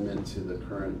amendment to the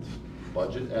current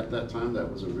budget at that time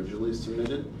that was originally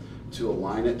submitted to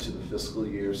align it to the fiscal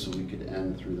year so we could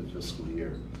end through the fiscal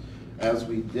year. As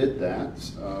we did that,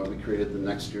 we created the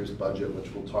next year's budget, which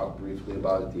we'll talk briefly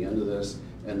about at the end of this,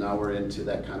 and now we're into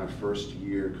that kind of first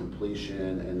year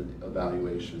completion and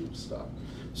evaluation stuff.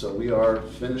 So we are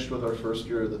finished with our first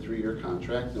year of the 3-year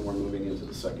contract, and we're moving into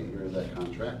the second year of that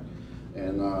contract.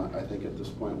 And I think at this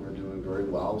point we're doing very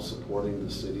well supporting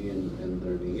the city and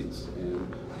their needs,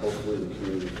 and hopefully the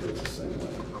community feels the same way.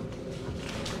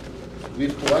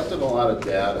 We've collected a lot of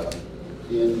data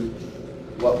in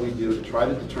what we do to try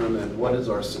to determine what is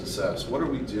our success, what are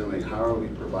we doing, how are we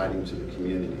providing to the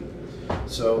community.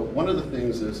 So one of the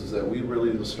things is that we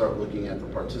really will start looking at the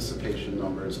participation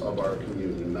numbers of our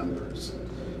community members.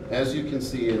 As you can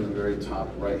see in the very top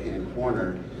right-hand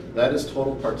corner, that is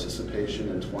total participation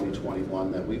in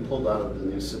 2021 that we pulled out of the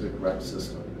new civic rec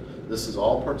system. This is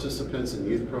all participants in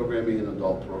youth programming and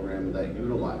adult programming that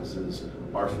utilizes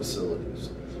our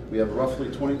facilities. We have roughly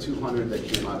 2,200 that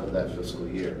came out of that fiscal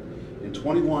year. In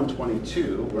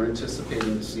 21-22, we're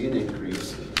anticipating to see an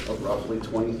increase of roughly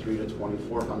 2,300 to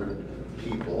 2,400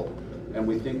 people. And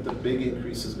we think the big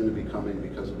increase is going to be coming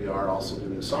because we are also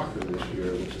doing soccer this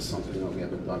year, which is something that we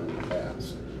haven't done in the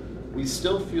past. We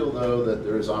still feel, though, that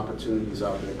there's opportunities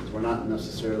out there because we're not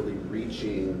necessarily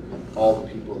reaching all the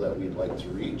people that we'd like to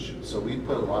reach. So we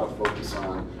put a lot of focus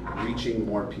on reaching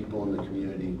more people in the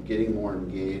community, getting more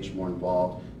engaged, more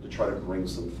involved, to try to bring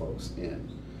some folks in.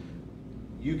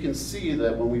 You can see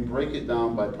that when we break it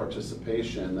down by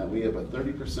participation, that we have a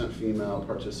 30% female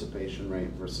participation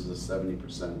rate versus a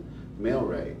 70% male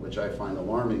rate, which I find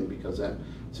alarming because that,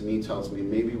 to me, tells me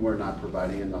maybe we're not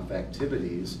providing enough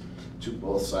activities to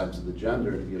both sides of the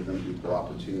gender to give them equal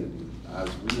opportunity. As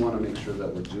we want to make sure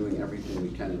that we're doing everything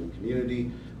we can in the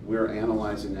community, we're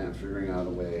analyzing that and figuring out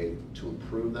a way to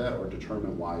improve that or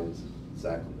determine why it's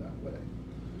exactly that way.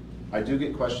 I do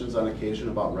get questions on occasion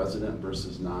about resident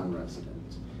versus non-resident.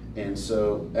 And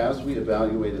so as we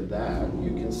evaluated that, you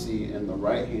can see in the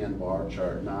right-hand bar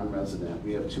chart, non-resident,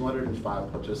 we have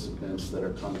 205 participants that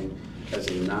are coming as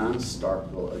a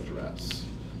non-Starkville address.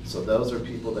 So those are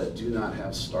people that do not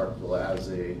have Starkville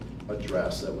as a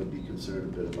address that would be considered a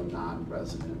bit of a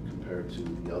non-resident compared to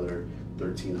the other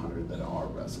 1,300 that are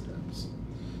residents.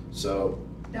 So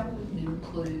That wouldn't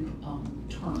include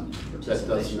tournament participation? that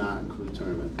does not include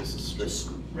tournament. This is strict.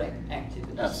 Just rec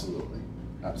activities? Absolutely,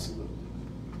 absolutely.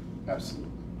 Absolutely.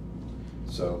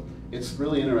 So it's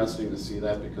really interesting to see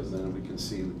that because then we can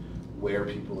see where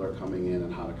people are coming in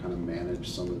and how to kind of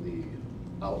manage some of the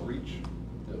outreach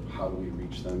of how do we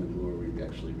reach them and who are we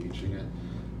actually reaching it.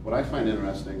 What I find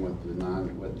interesting with the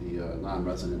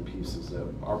non-resident piece is that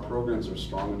our programs are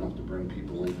strong enough to bring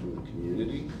people in from the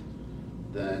community.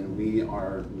 Then we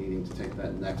are needing to take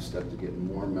that next step to get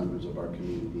more members of our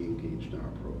community engaged in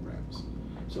our programs.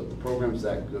 So if the program's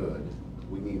that good,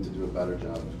 we need to do a better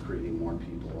job of creating more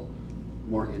people,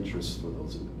 more interest for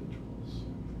those individuals.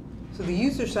 So the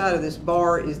user side of this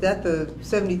bar, is that the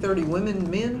 70-30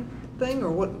 women-men thing,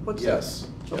 or what's Yes.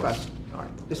 that? Okay, Yes. all right.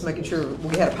 Just making sure,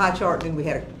 we had a pie chart and then we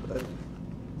had a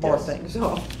bar Yes. thing,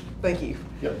 so, thank you.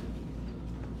 Yep.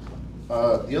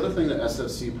 The other thing that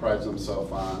SFC prides themselves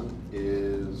on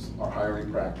is our hiring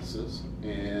practices.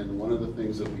 And one of the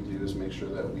things that we do is make sure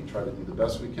that we try to do the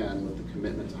best we can with the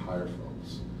commitment to hire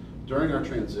folks. During our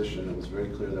transition, it was very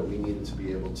clear that we needed to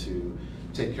be able to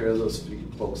take care of those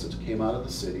folks that came out of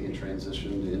the city and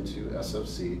transitioned into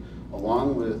SFC,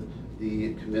 along with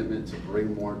the commitment to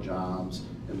bring more jobs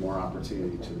and more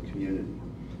opportunity to the community.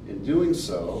 In doing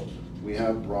so, we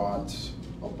have brought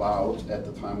about, at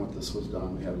the time when this was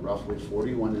done, we had roughly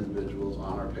 41 individuals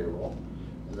on our payroll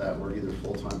that were either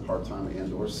full-time, part-time,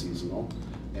 and or seasonal.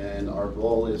 And our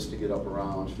goal is to get up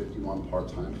around 51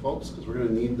 part-time folks because we're going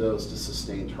to need those to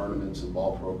sustain tournaments and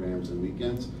ball programs and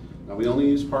weekends. Now, we only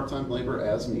use part-time labor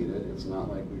as needed. It's not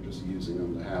like we're just using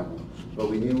them to have them. But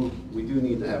we do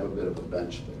need to have a bit of a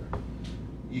bench there.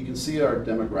 You can see our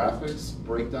demographics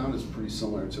breakdown is pretty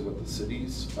similar to what the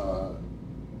cities,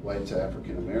 white to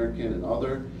African American and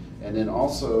other. And then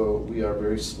also we are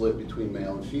very split between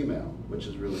male and female, which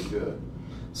is really good.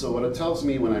 So what it tells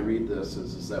me when I read this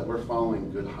is that we're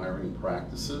following good hiring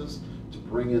practices to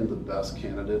bring in the best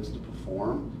candidates to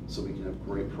perform so we can have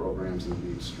great programs and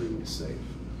be extremely safe.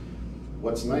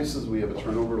 What's nice is we have a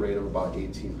turnover rate of about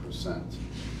 18%.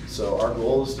 So our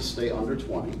goal is to stay under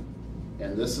 20,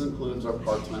 and this includes our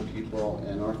part-time people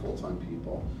and our full-time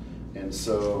people. And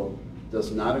so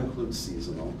does not include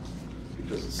seasonal,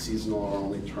 because the seasonal are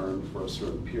only turned for a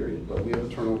certain period, but we have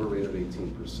a turnover rate of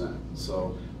 18%.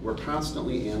 So we're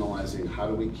constantly analyzing how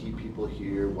do we keep people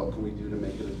here, what can we do to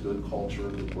make it a good culture,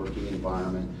 a good working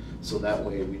environment, so that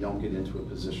way we don't get into a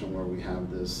position where we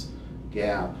have this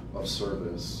gap of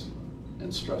service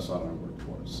and stress on our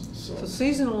workforce. So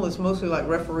seasonal is mostly like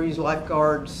referees,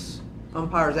 lifeguards,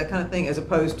 umpires, that kind of thing, as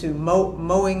opposed to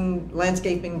mowing,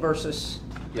 landscaping versus?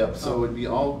 Yep, so it would be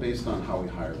all based on how we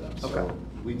hire them. Okay. So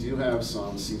we do have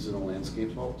some seasonal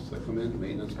landscape folks that come in,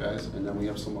 maintenance guys, and then we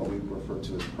have some what we refer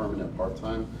to as permanent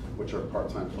part-time, which are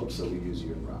part-time folks that we use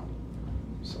year-round.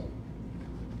 So.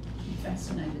 I'm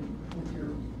fascinated with your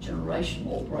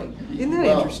generational breakdown. Isn't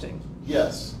that interesting?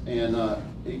 Yes, and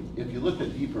if you look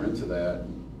deeper into that,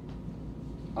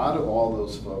 out of all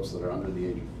those folks that are under the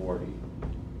age of 40,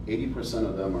 80%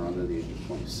 of them are under the age of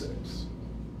 26.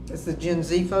 It's the Gen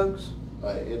Z folks?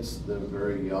 It's the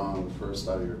very young, first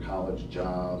out of your college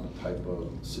job type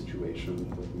of situation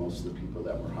with most of the people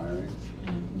that we're hiring.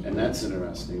 And that's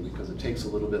interesting because it takes a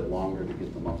little bit longer to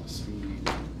get them up to speed.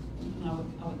 I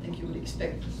would think you would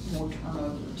expect more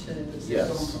turnover too, as they're Yes.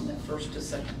 going from that first to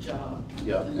second job.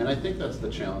 Yeah, and I think that's the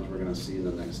challenge we're gonna see in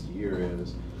the next year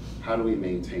is how do we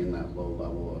maintain that low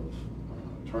level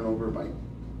of turnover by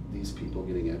these people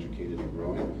getting educated and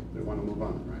growing? They wanna move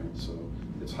on, right? So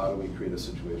it's how do we create a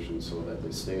situation so that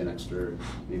they stay an extra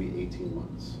maybe 18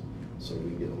 months so we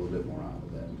can get a little bit more out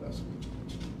of that investment.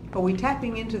 Are we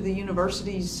tapping into the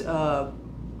university's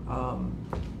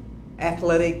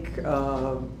athletic,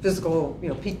 physical,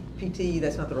 PT,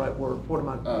 that's not the right word, what am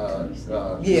I?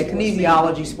 Yeah,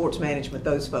 kinesiology, sports management,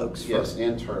 those folks. Yes,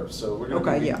 and turf. So we're Okay,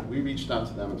 gonna, yeah. we reached out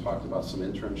to them and talked about some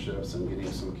internships and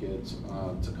getting some kids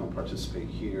to come participate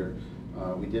here.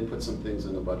 We did put some things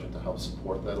in the budget to help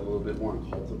support that a little bit more and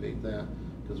cultivate that,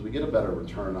 because we get a better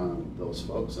return on those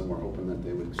folks, and we're hoping that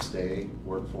they would stay,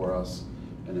 work for us,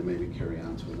 and then maybe carry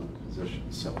on to another position.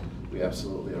 So we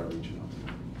absolutely are reaching out to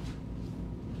them.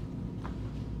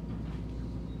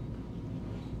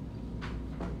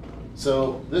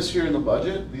 So this year in the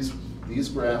budget, these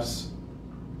graphs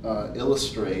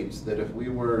illustrate that if we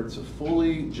were to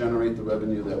fully generate the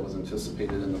revenue that was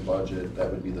anticipated in the budget, that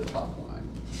would be the top line.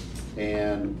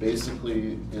 And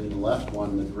basically, in the left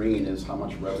one, the green is how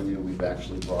much revenue we've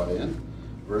actually brought in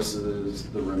versus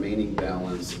the remaining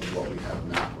balance of what we have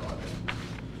not brought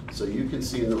in. So you can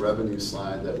see in the revenue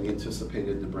slide that we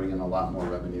anticipated to bring in a lot more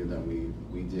revenue than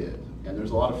we did. And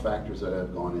there's a lot of factors that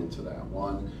have gone into that.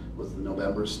 One was the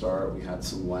November start. We had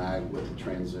some lag with the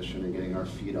transition and getting our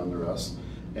feet under us.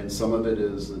 And some of it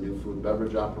is the new food and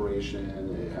beverage operation.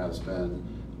 It has been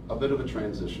a bit of a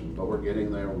transition, but we're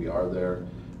getting there, we are there.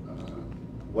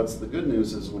 What's the good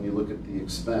news is when you look at the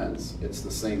expense, it's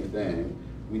the same thing.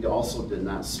 We also did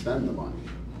not spend the money.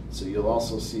 So you'll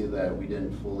also see that we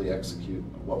didn't fully execute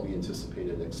what we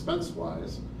anticipated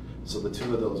expense-wise. So the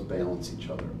two of those balance each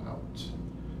other out.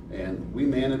 And we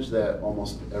manage that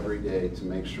almost every day to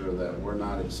make sure that we're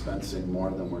not expensing more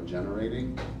than we're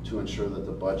generating to ensure that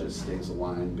the budget stays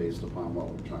aligned based upon what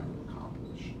we're trying to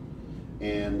accomplish.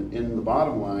 And in the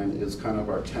bottom line is kind of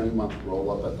our 10-month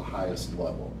roll-up at the highest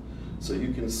level. So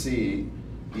you can see,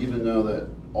 even though that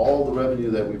all the revenue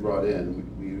that we brought in,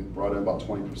 we brought in about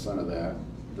 20% of that,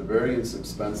 the variance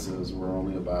expenses were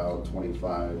only about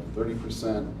 25,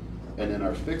 30%, and then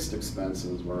our fixed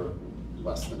expenses were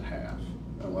less than half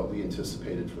of what we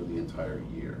anticipated for the entire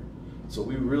year. So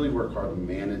we really work hard to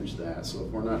manage that. So if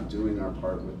we're not doing our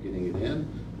part with getting it in,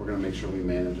 we're gonna make sure we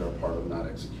manage our part of not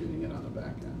executing it on the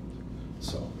back end.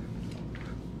 So.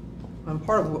 And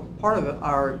part of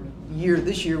our year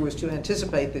this year was to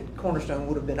anticipate that Cornerstone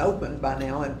would have been open by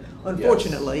now, and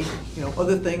unfortunately,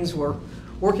 other things were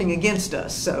working against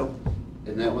us. So.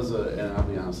 And that was and I'll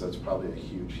be honest, that's probably a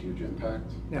huge, huge impact.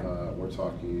 Yeah. We're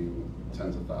talking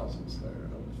tens of thousands there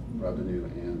of revenue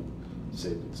and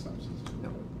saved expenses. Yeah.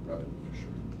 Revenue for sure.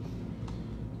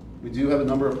 We do have a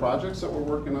number of projects that we're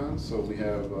working on. So we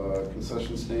have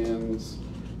concession stands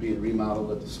being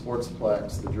remodeled at the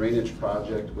Sportsplex, the drainage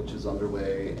project, which is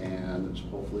underway and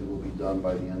hopefully will be done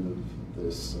by the end of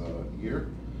this year.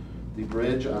 The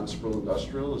bridge on Starkville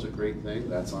Industrial is a great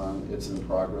thing. It's in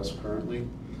progress currently.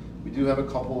 We do have a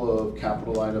couple of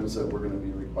capital items that we're going to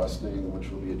be requesting,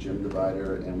 which will be a gym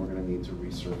divider, and we're going to need to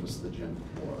resurface the gym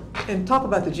floor. And talk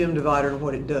about the gym divider and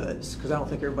what it does, because I don't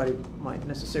think everybody might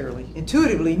necessarily,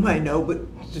 intuitively might know, but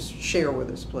just share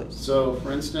with us, please. So,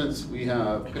 for instance, we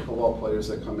have pickleball players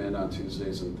that come in on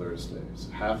Tuesdays and Thursdays.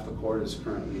 Half the court is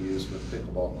currently used with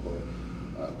pickleball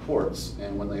courts,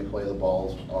 and when they play, the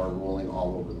balls are rolling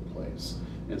all over the place.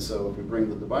 And so if we bring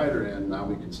the divider in, now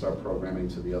we can start programming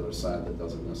to the other side that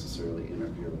doesn't necessarily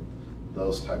interfere with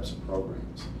those types of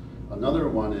programs. Another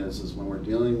one is when we're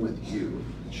dealing with youth,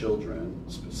 children,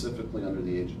 specifically under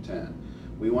the age of 10,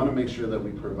 we want to make sure that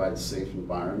we provide safe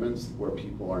environments where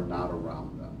people are not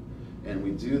around them. And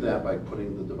we do that by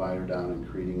putting the divider down and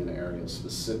creating an area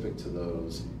specific to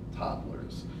those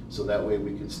toddlers. So that way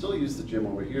we can still use the gym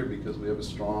over here because we have a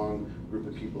strong group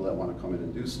of people that want to come in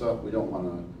and do stuff. We don't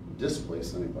want to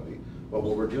displace anybody. But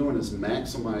what we're doing is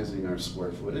maximizing our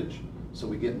square footage so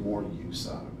we get more use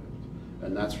out of it.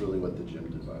 And that's really what the gym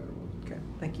divider will do. Okay,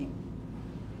 thank you.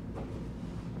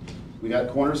 We got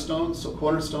Cornerstone. So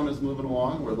Cornerstone is moving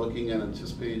along. We're looking at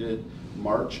anticipated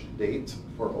March date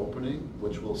for opening,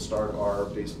 which will start our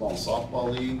baseball and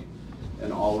softball league.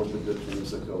 and all of the good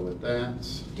things that go with that.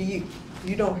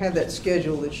 You don't have that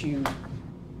schedule that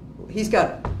he's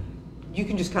got, you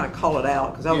can just kind of call it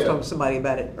out, because I was Yeah. talking to somebody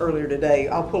about it earlier today.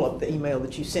 I'll pull up the email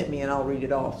that you sent me and I'll read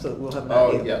it off so that we'll have an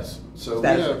idea. Oh, yes. So we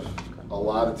That's- have a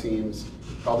lot of teams,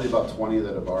 probably about 20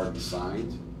 that have already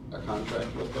signed a contract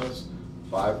with us,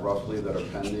 5 roughly that are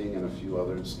pending, and a few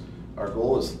others. Our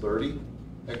goal is 30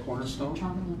 at Cornerstone.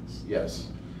 Tournaments. Yes.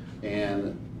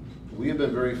 And we have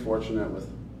been very fortunate with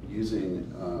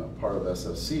using part of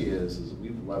SFC is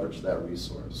we've leveraged that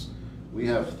resource. We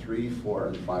have 3, 4,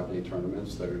 and 5-day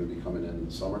tournaments that are going to be coming in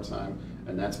the summertime,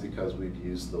 and that's because we've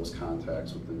used those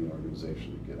contacts within the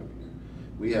organization to get them here.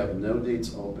 We have no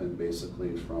dates open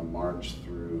basically from March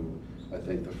through, I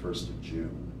think, the 1st of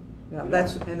June. Yeah,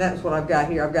 that's what I've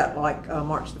got here. I've got like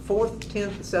March the 4th, the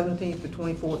 10th, the 17th, the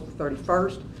 24th, the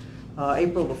 31st,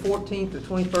 April the 14th, the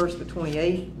 21st, the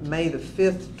 28th, May the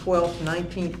 5th, 12th,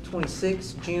 19th,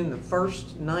 26th, June the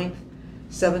 1st, 9th,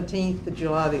 17th,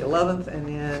 July the 11th, and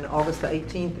then August the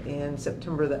 18th, and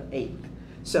September the 8th.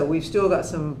 So we've still got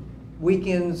some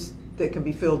weekends that can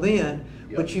be filled in,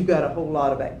 but Yep. you've got a whole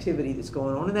lot of activity that's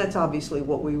going on, and that's obviously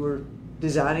what we were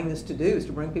designing this to do, is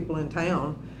to bring people in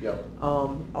town Yep.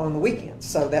 on the weekends.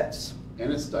 So that's,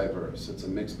 And it's diverse. It's a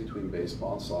mix between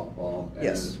baseball and softball. And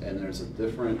Yes. And there's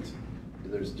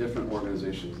different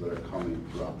organizations that are coming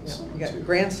throughout the yeah, summer you got too.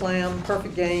 Grand Slam,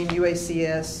 Perfect Game,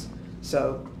 UACS,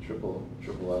 so, Triple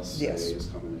S Yes. is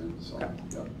coming in, so, Okay.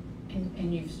 yeah.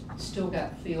 And you've still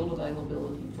got field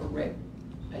availability for rec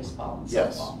baseball and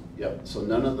Yes, softball. yep. So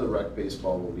none of the rec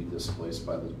baseball will be displaced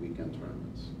by the weekend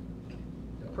tournaments.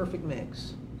 Yep. perfect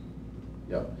mix.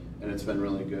 Yep, and it's been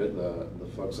really good. The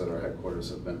folks at our headquarters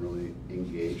have been really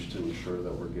engaged to ensure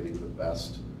that we're getting the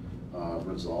best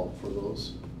result for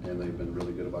those, and they've been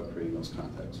really good about creating those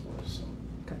contacts for us, so.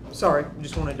 Okay, sorry,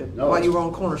 just wanted to, No, while you it's- were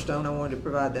on Cornerstone, I wanted to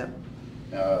provide that.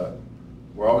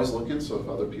 We're always looking, so if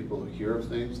other people hear of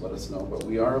things, let us know, but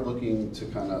we are looking to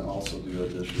kind of also do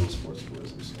additional sports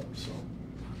tourism stuff, so.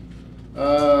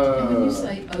 And when you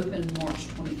say open March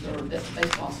 23rd, that's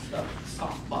baseball stuff,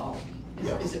 softball.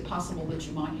 Yes. Is it possible that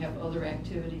you might have other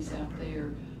activities out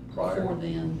there Prior. before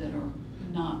then that are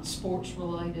not sports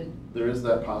related? There is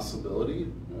that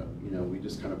possibility. You know, we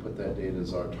just kind of put that date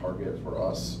as our target for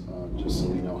us, just so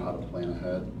we know how to plan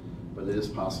ahead. But it is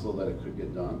possible that it could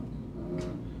get done.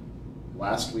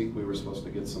 Last week, we were supposed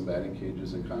to get some batting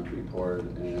cages in Concrete Port,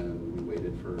 and we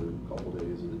waited for a couple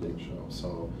days and it didn't show.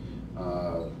 So,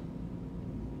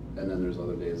 and then there's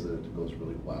other days that it goes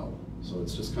really well. So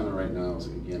it's just kind of right now, is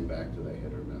again, back to that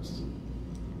hit or miss.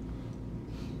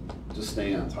 Just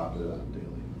staying on top of it on daily.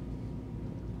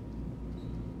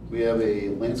 We have a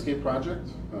landscape project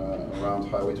around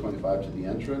Highway 25 to the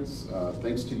entrance.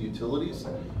 Thanks to utilities,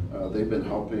 they've been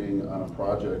helping on a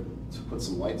project to put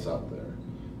some lights out there.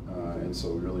 And so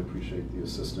we really appreciate the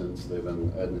assistance. Ed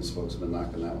and his folks have been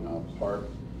knocking that one out of the park.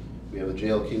 We have the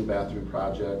Jail King bathroom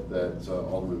project that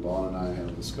Alderman Vaughn and I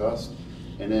have discussed.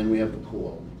 And then we have the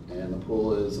pool. And the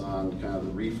pool is on kind of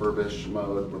the refurbish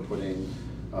mode. We're putting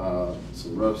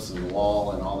some roofs and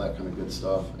wall and all that kind of good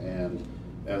stuff. And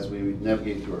as we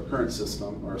navigate through our current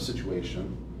system or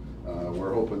situation,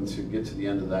 we're hoping to get to the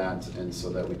end of that, and so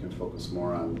that we can focus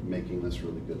more on making this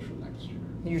really good for next year.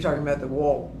 You're talking about the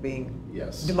wall being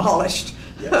Yes. demolished?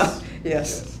 Yes.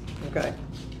 Yes, okay.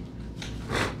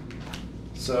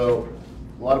 So,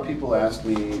 a lot of people ask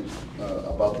me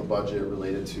about the budget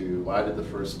related to why did the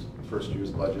first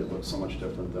year's budget look so much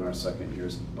different than our second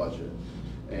year's budget.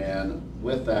 And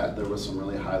with that, there were some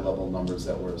really high-level numbers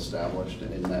that were established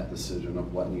in that decision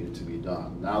of what needed to be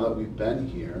done. Now that we've been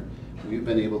here, we've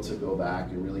been able to go back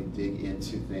and really dig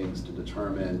into things to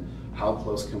determine how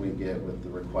close can we get with the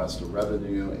request of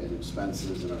revenue and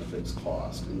expenses and our fixed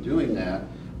cost. In doing that,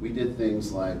 we did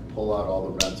things like pull out all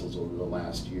the rentals over the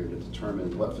last year to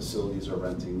determine what facilities are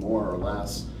renting more or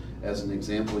less. As an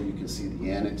example, you can see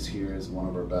the Annex here is one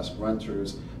of our best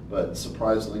renters, but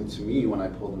surprisingly to me, when I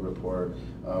pulled the report,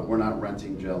 we're not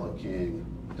renting Jail King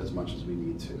as much as we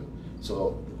need to.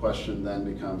 So the question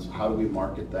then becomes, how do we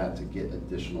market that to get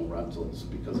additional rentals?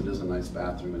 Because it is a nice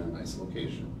bathroom in a nice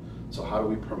location. So how do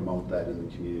we promote that in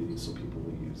the community so people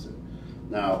will use it?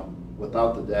 Now,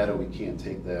 without the data, we can't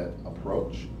take that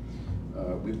approach.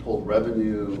 We pulled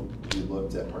revenue, we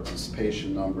looked at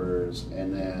participation numbers,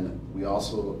 and then we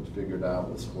also figured out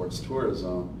with sports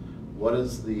tourism, what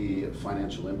is the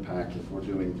financial impact if we're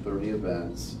doing 30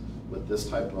 events with this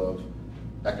type of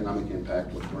economic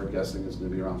impact, which we're guessing is going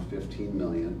to be around 15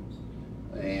 million.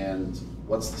 And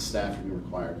what's the staffing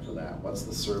required for that? What's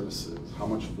the services? How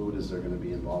much food is there going to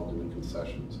be involved in the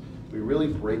concessions? we really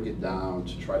break it down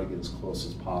to try to get as close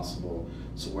as possible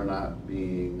so we're not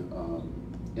being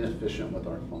inefficient with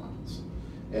our funds.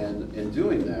 And in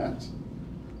doing that,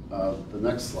 the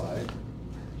next slide,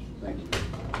 thank you,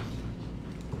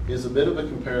 is a bit of a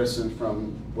comparison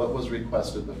from what was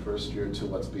requested the first year to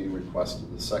what's being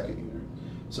requested the second year.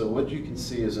 So what you can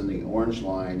see is in the orange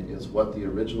line is what the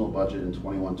original budget in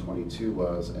 21-22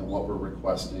 was and what we're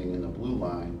requesting in the blue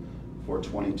line for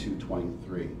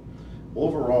 22-23.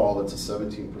 Overall, it's a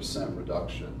 17%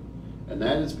 reduction. And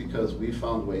that is because we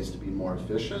found ways to be more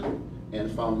efficient and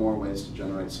found more ways to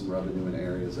generate some revenue in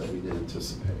areas that we didn't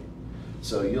anticipate.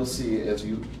 So you'll see as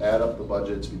you add up the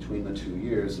budgets between the 2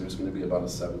 years, there's going to be about a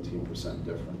 17%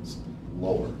 difference,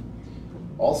 lower.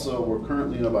 Also, we're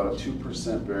currently in about a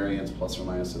 2% variance, plus or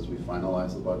minus, as we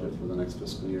finalize the budget for the next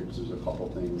fiscal year, because there's a couple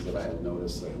things that I had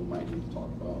noticed that we might need to talk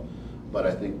about. But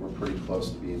I think we're pretty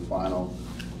close to being final.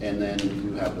 And then we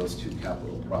do have those 2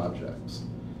 capital projects.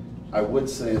 I would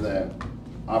say that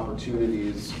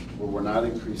opportunities where we're not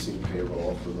increasing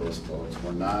payroll for those folks,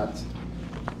 we're not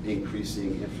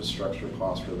increasing infrastructure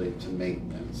costs related to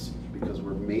maintenance, because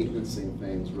we're maintaining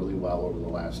things really well over the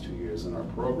last 2 years, and our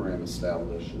program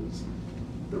establishes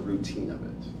the routine of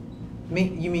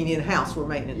it. You mean in-house where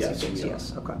maintenance Yes, is? we are.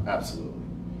 Yes, okay. Absolutely.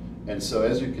 And so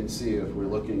as you can see, if we're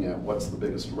looking at what's the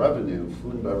biggest revenue,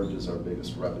 food and beverage is our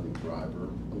biggest revenue driver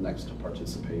next to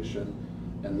participation.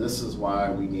 And this is why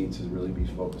we need to really be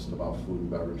focused about food and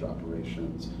beverage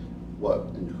operations, what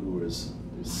and who is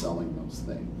selling those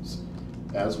things.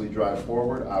 As we drive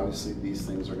forward, obviously these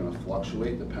things are going to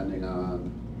fluctuate depending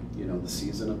on, you know, the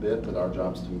season a bit, but our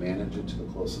job is to manage it to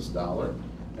the closest dollar.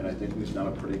 And I think we've done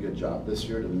a pretty good job this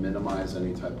year to minimize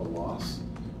any type of loss.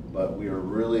 But we are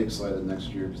really excited next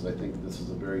year because I think this is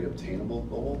a very obtainable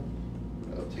goal,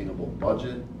 obtainable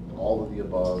budget, all of the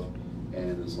above.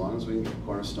 And as long as we can keep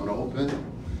Cornerstone open,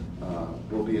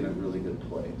 we'll be in a really good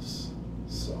place.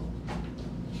 So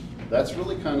that's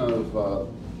really kind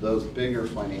of those bigger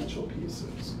financial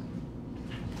pieces.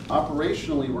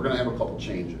 Operationally, we're going to have a couple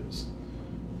changes.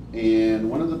 And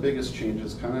one of the biggest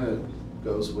changes kind of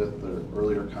goes with the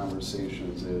earlier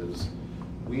conversations is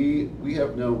we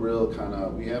have no real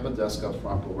we have a desk up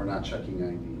front, but we're not checking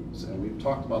IDs. And we've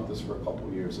talked about this for a couple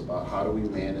of years about how do we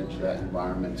manage that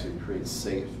environment to create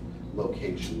safe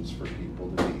locations for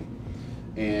people to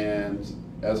be. And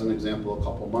as an example, a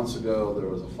couple months ago, there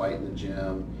was a fight in the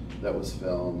gym that was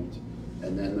filmed.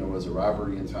 And then there was a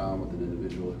robbery in town with an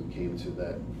individual who came to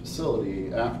that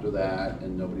facility after that,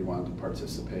 and nobody wanted to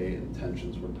participate, and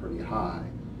tensions were pretty high.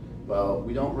 Well,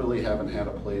 we haven't had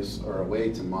a place or a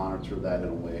way to monitor that in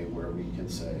a way where we can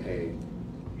say, hey,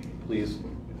 please,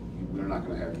 we're not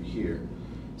going to have you here.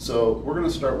 So we're going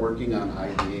to start working on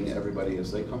IDing everybody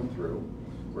as they come through.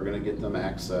 We're going to get them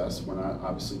access. We're not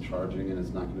obviously charging, and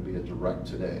it's not going to be a direct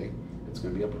today. It's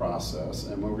going to be a process,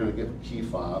 and we're going to get key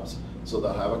fobs, so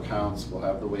they'll have accounts, we'll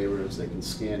have the waivers, they can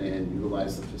scan in,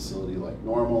 utilize the facility like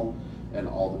normal, and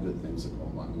all the good things that go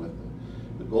along with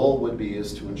it. The goal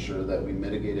is to ensure that we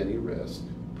mitigate any risk,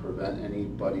 prevent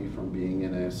anybody from being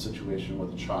in a situation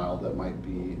with a child that might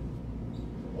be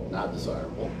not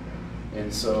desirable.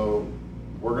 And so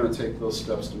we're going to take those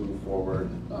steps to move forward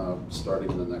starting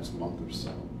in the next month or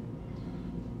so.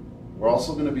 We're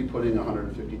also going to be putting a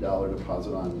 $150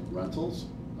 deposit on rentals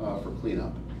for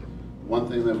cleanup. One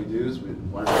thing that we do is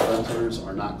renters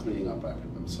are not cleaning up after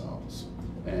themselves,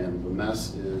 and the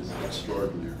mess is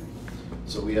extraordinary.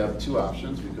 So we have 2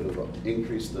 options. We could have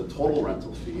increased the total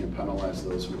rental fee and penalized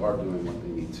those who are doing what they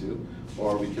need to,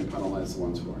 or we can penalize the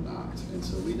ones who are not. And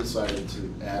so we decided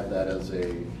to add that as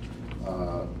a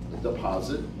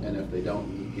deposit, and if they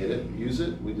don't use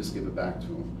it, we just give it back to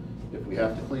them. If we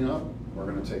have to clean up, we're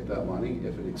going to take that money.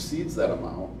 If it exceeds that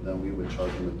amount, then we would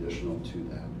charge them additional to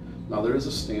that. Now there is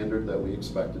a standard that we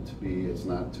expect it to be. It's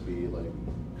not to be like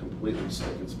completely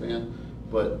stick and span,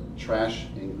 but trash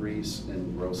and grease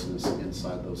and grossness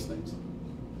inside those things,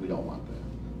 we don't want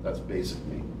that. That's basic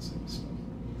maintenance and stuff.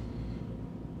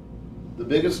 The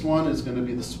biggest one is going to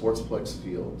be the Sportsplex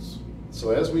fields.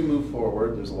 So as we move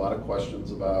forward, there's a lot of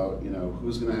questions about,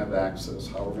 who's going to have access,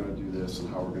 how we're going to do this,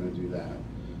 and how we're going to do that.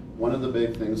 One of the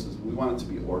big things is we want it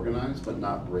to be organized, but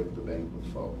not break the bank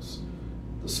with folks.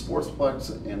 The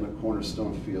Sportsplex and the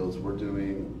Cornerstone fields, we're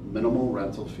doing minimal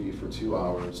rental fee for 2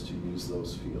 hours to use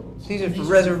those fields. These are for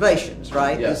reservations,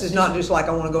 right? Yes. This is not just like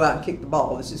I want to go out and kick the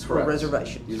ball. This is for Correct.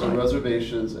 reservations. These are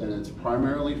reservations, and it's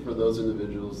primarily for those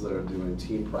individuals that are doing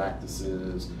team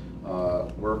practices,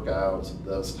 workouts,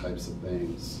 those types of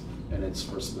things. And it's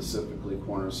for specifically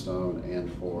Cornerstone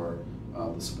and for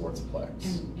the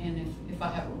Sportsplex. And if I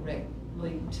have a rec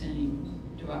league team,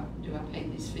 do I pay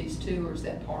these fees too, or is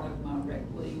that part of my rec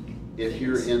league? If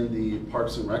you're fees? in the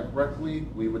Parks and Rec League,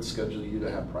 we would schedule you to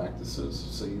have practices,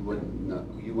 so you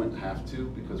wouldn't have to,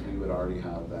 because we would already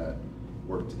have that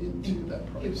worked into that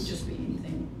price. It would just be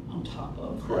anything on top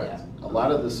of Correct. that. A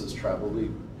lot of this is travel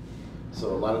league. So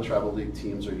a lot of travel league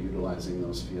teams are utilizing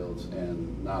those fields,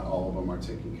 and not all of them are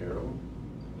taking care of them.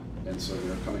 And so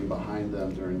we're coming behind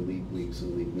them during league weeks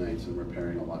and league nights and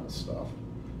repairing a lot of stuff.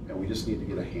 And we just need to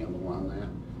get a handle on that.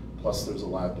 Plus, there's a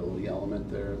liability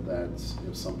element there that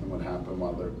if something would happen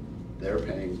while they're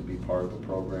paying to be part of the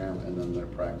program and then they're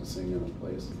practicing in a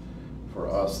place, for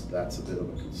us, that's a bit of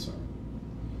a concern.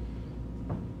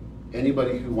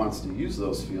 Anybody who wants to use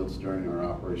those fields during our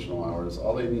operational hours,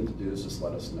 all they need to do is just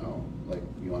let us know. Like,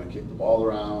 you want to kick the ball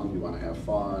around, you want to have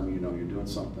fun, you know you're doing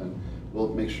something,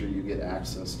 we'll make sure you get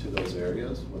access to those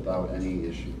areas without any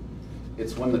issue.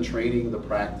 It's when the training, the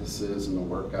practices, and the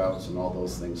workouts and all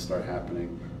those things start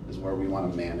happening is where we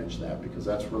want to manage that, because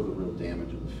that's where the real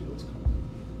damage of the fields come in.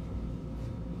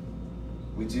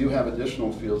 We do have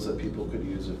additional fields that people could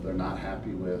use if they're not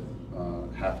happy with,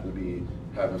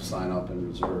 having to sign up and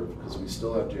reserve, because we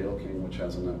still have Jail King, which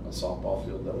has a softball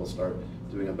field that we'll start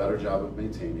doing a better job of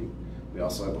maintaining. We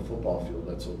also have a football field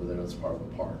that's over there that's part of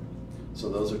the park. So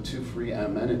those are 2 free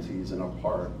amenities in a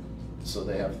park, so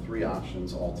they have 3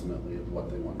 options ultimately of what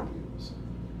they want to use.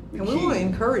 And we want to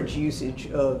encourage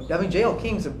usage of, I mean, Jail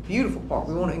King's a beautiful park.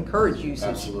 We want to encourage usage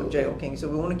Absolutely. of Jail King, so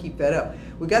we want to keep that up.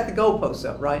 We got the goalposts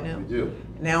up right now. We do.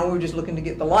 Now we're just looking to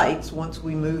get the lights. Once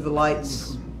we move the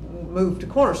lights, move to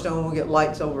Cornerstone, we'll get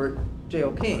lights over at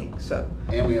Jail King, so.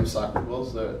 And we have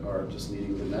Starkvilles that are just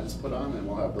needing the nets put on, and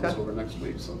we'll have those Okay. over next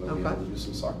week, so they'll be Okay. able to do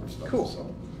some soccer stuff. Cool. So,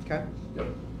 Okay. yep.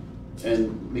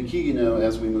 And McKee, you know,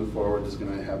 as we move forward, is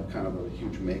going to have kind of a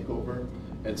huge makeover.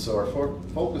 And so our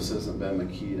focus hasn't been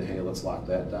McKee to, hey, let's lock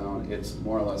that down. It's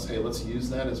more or less, hey, let's use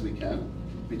that as we can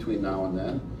between now and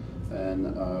then.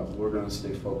 And we're going to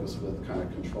stay focused with kind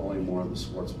of controlling more of the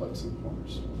sportsplex and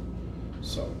Cornerstone.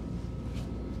 So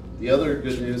the other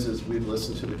good news is we've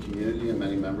listened to the community and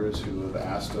many members who have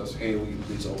asked us, hey, will you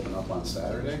please open up on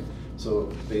Saturday?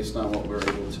 So based on what we're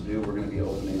able to do, we're going to be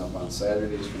opening up on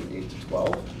Saturdays from 8 to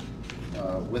 12.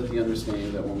 With the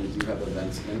understanding that when we do have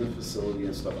events in the facility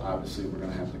and stuff, obviously we're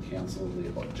going to have to cancel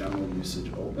the general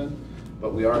usage open,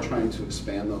 but we are trying to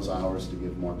expand those hours to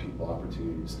give more people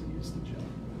opportunities to use the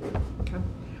gym. Okay.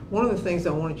 One of the things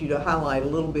I wanted you to highlight a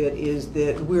little bit is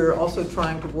that we're also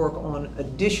trying to work on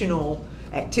additional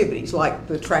activities like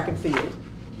the track and field.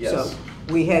 Yes. So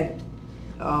we had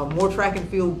more track and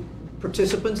field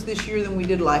participants this year than we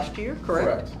did last year,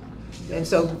 correct? Correct. And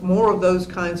so more of those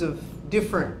kinds of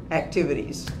different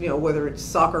activities, you know, whether it's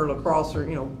soccer, lacrosse, or,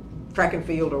 you know, track and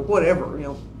field or whatever, you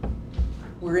know,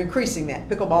 we're increasing that,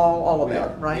 pickleball, all of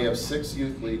that, right? We have 6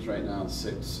 youth leagues right now and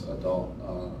 6 adult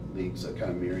leagues that kind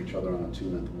of mirror each other on a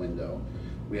 2-month window.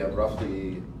 We have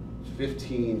roughly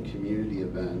 15 community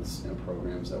events and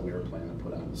programs that we are planning to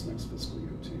put on this next fiscal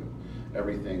year too.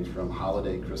 Everything from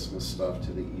holiday Christmas stuff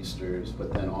to the Easters,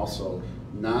 but then also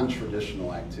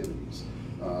non-traditional activities.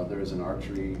 There's an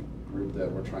archery group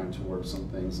that we're trying to work some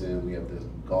things in. We have the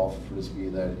golf frisbee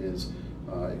that is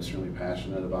extremely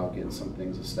passionate about getting some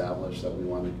things established that we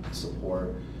want to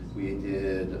support. We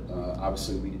did,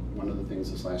 obviously, one of the things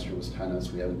this last year was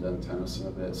tennis. We haven't done tennis in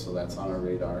a bit, so that's on our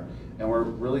radar. And we're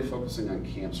really focusing on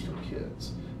camps for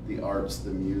kids. The arts,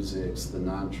 the musics, the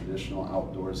non-traditional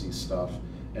outdoorsy stuff.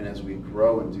 And as we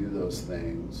grow and do those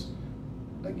things,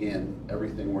 again,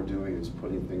 everything we're doing is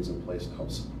putting things in place to help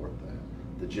support that.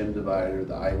 The gym divider,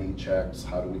 the ID checks,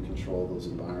 how do we control those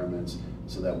environments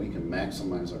so that we can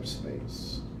maximize our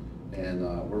space. And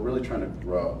we're really trying to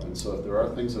grow. And so if there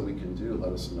are things that we can do,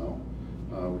 let us know.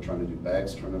 We're trying to do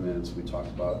bags tournaments. We talked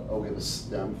about, we have a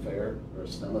STEM fair or a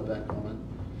STEM event coming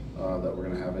that we're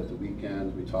gonna have at the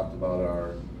weekend. We talked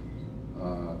about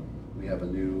we have a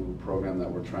new program that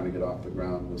we're trying to get off the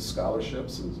ground with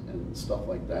scholarships and stuff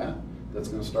like that. That's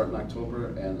going to start in October,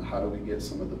 and how do we get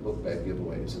some of the book bag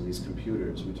giveaways and these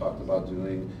computers? We talked about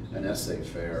doing an essay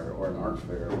fair or an art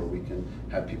fair where we can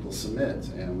have people submit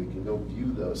and we can go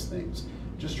view those things.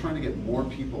 Just trying to get more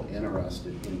people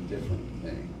interested in different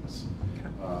things.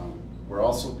 We're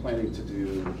also planning to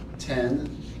do 10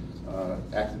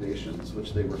 activations,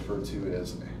 which they refer to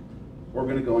as, we're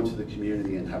going to go into the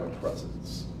community and have a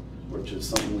presence, which is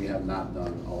something we have not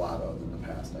done a lot of in the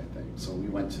past, I think. So we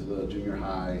went to the junior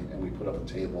high and we put up a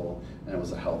table and it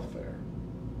was a health fair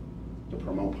to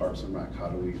promote Parks and Rec. How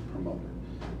do we promote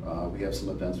it? We have some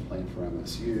events planned for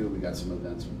MSU. We got some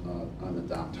events on the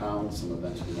downtown, some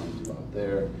events we want to do out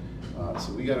there.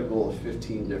 So we got a goal of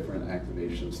 15 different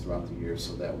activations throughout the year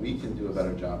so that we can do a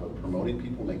better job of promoting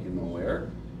people, making them aware,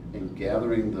 and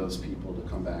gathering those people to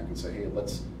come back and say, hey,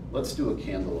 let's do a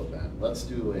candle event, let's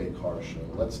do a car show,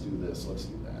 let's do this, let's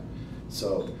do that.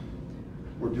 So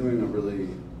we're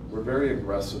very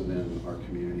aggressive in our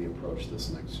community approach this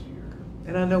next year.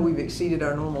 And I know we've exceeded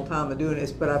our normal time of doing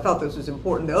this, but I thought this was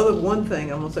important. The other one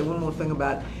thing, I'm gonna say one more thing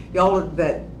about y'all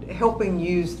that helping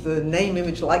use the name,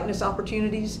 image, likeness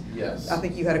opportunities. Yes. I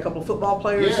think you had a couple of football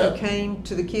players Yeah. who came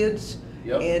to the kids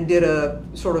Yep. and did a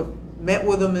sort of met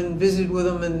with them and visited with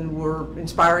them and were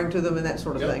inspiring to them and that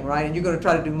sort of Yep. thing, right? And you're gonna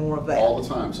try to do more of that. All the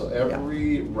time. So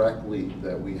every rec league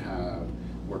that we have,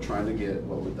 we're trying to get,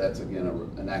 that's again,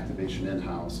 an activation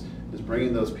in-house, is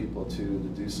bringing those people to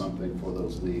do something for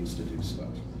those leagues to do stuff.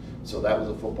 So that was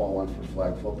a football one for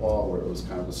flag football where it was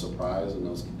kind of a surprise and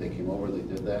they came over, they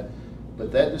did that.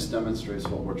 But that just demonstrates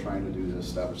what we're trying to do to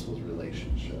establish those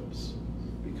relationships,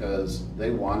 because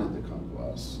they wanted to come to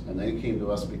us and they came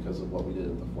to us because of what we did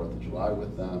at the 4th of July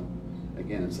with them.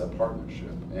 Again, it's that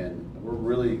partnership, and we're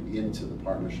really into the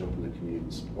partnership and the community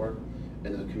support,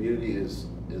 and the community is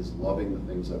loving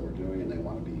the things that we're doing and they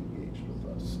want to be engaged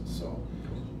with us. So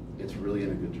it's really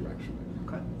in a good direction.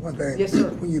 Okay. One thing, Yes, sir.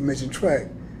 when you mentioned track,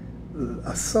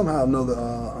 I somehow know that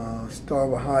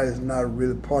Starkville High is not a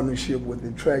real partnership with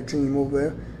the track team over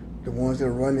there, the ones that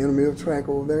run the intramural track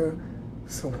over there.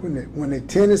 So when the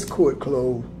tennis court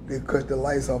closed, they cut the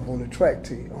lights off on the track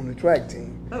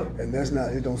team. Oh. And that's not,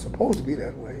 it don't supposed to be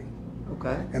that way.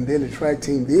 Okay. And then the track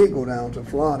team did go down to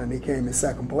Florida and they came in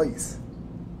second place.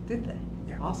 Did they?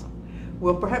 Yeah. Awesome.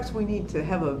 Well, perhaps we need to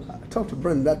have a, I talked to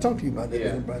Brendan, I talked to you about that,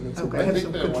 Yeah. Brendan. So okay, I have think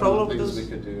some that one of control the over things those,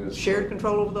 we could do is shared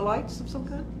control over the lights of some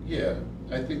kind? Yeah,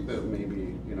 I think that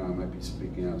maybe, I might be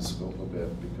speaking out of scope a bit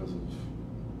because of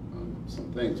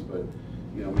some things, but,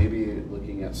 maybe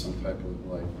looking at some type of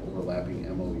like overlapping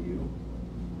MOU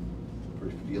for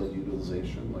field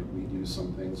utilization, like we do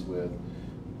some things with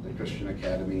the Christian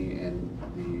Academy and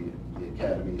the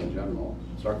Academy in general,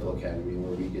 Starkville Academy,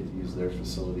 where we get to use their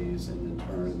facilities and in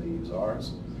turn they use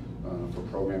ours for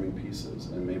programming pieces.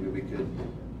 And maybe we could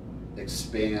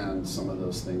expand some of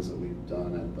those things that we've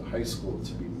done at the high school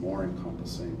to be more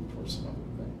encompassing for some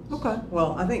other things. Okay,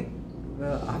 well, I think,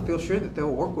 I feel sure that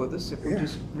they'll work with us if we Yeah.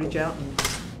 just reach out and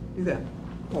do that.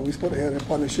 Well, we're supposed to have that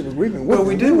partnership agreement with Well,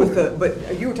 we them do with anyway.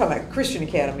 but you were talking about Christian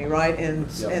Academy, right, and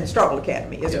Yep. Starkville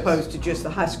Academy, as Yes. opposed to just the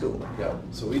high school. Yeah,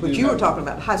 so we do. But you were have- talking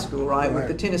about high school, right, with the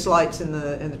Right. tennis lights and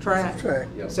the track? Track.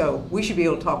 Yep. So we should be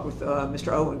able to talk with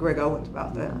Mr. Owen, Greg Owens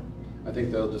about that. I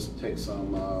think they'll just take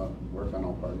some work on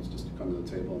all parties just to come to the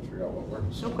table and figure out what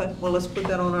works. Okay, well, let's put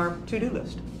that on our to-do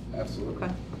list. Absolutely.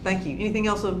 Okay, thank you. Anything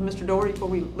else of Mr. Doherty before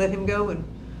we let him go and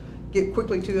get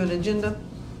quickly to an agenda?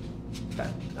 Okay,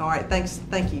 all right,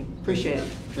 thank you, appreciate it.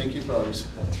 Thank you for all your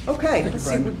support. Okay, let's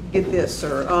see if we can get this,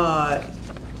 sir.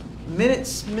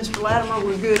 Minutes, Mr. Latimer,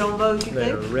 we're good on those, you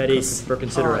They're think? ready for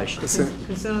consideration.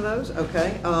 Consent of those,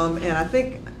 okay. And I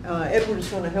think Edward is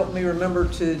going to help me remember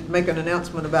to make an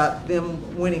announcement about them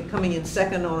coming in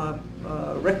second on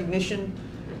a recognition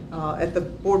at the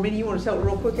board meeting. You want to tell it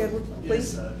real quick, Edward,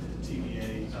 please? Yes,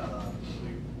 TVA,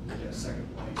 we got second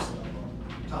place,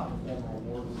 top performer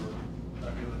award for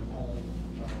doing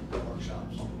home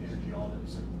workshops on energy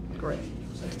audits. Great.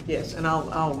 Yes, and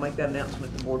I'll make that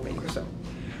announcement at the board meeting, so.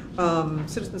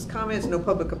 Citizens' comments, no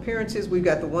public appearances. We've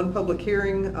got the one public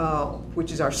hearing,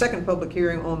 which is our second public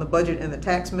hearing on the budget and the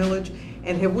tax millage.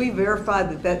 And have we verified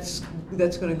that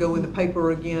that's going to go in the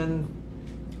paper again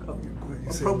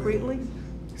appropriately?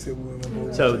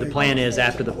 So the plan is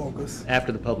after the August.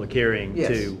 public hearing Yes.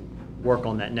 to work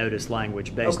on that notice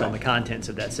language based on Okay. the contents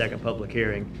of that second public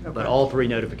hearing. Okay. But all three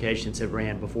notifications have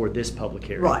ran before this public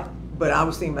hearing. Right, but I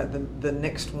was thinking about the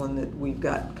next one that we've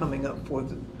got coming up for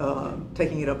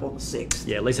taking it up on the 6th.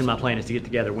 Yeah, at least in my plan is to get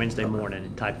together Wednesday morning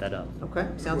and type that up. Okay,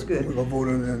 sounds We're good. gonna vote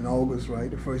on it in August, right?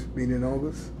 The first meeting in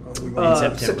August? Or we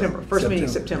gonna- In September. First meeting in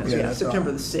September, yeah, that's September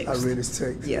all. the 6th. I read his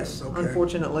text. Yes, Okay.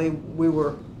 unfortunately, we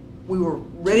were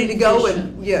ready to go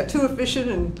and, yeah, too efficient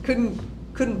and couldn't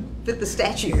fit the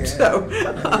statute, Yeah, so.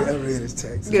 I read his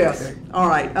text. Yes, Okay. all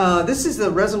right. This is the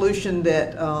resolution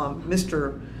that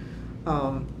Mr.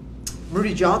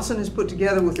 Rudy Johnson has put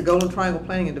together with the Golden Triangle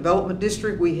Planning and Development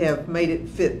District. We have made it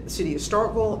fit the city of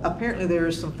Starkville. Apparently there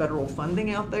is some federal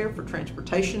funding out there for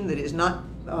transportation that is not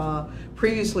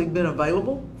previously been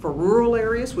available for rural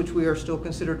areas, which we are still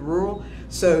considered rural.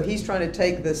 So he's trying to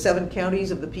take the 7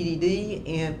 counties of the PDD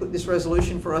and put this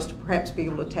resolution for us to perhaps be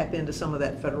able to tap into some of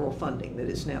that federal funding that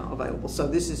is now available. So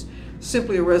this is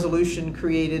simply a resolution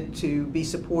created to be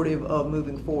supportive of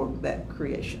moving forward with that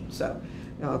creation. So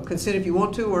consent if you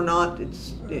want to or not,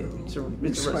 it's a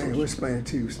resolution. We'll explain it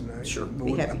to you tonight. Sure, But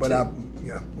be happy but to.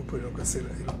 we'll put it on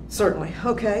consideration. Certainly.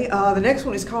 Okay, the next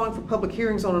one is calling for public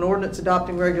hearings on an ordinance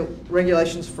adopting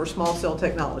regulations for small cell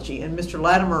technology. And Mr.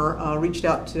 Latimer reached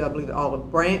out to, I believe, the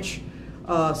Olive Branch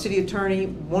city attorney.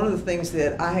 One of the things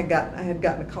that I had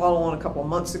gotten a call on a couple of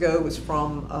months ago was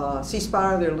from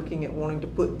C-Spire. They're looking at wanting to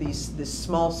put this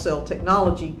small cell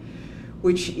technology,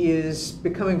 which is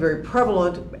becoming very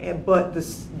prevalent, but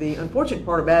the unfortunate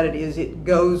part about it is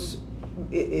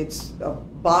it's a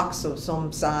box of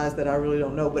some size that I really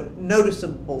don't know, but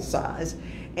noticeable size,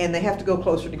 and they have to go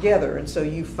closer together, and so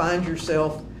you find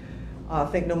yourself, I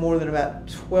think no more than about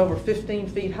 12 or 15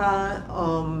 feet high,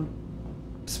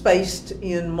 spaced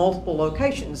in multiple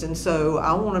locations. And so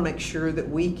I want to make sure that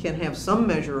we can have some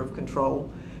measure of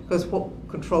control, because what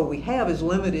control we have is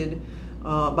limited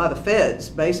by the feds,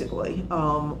 basically,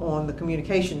 on the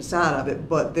communication side of it.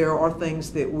 But there are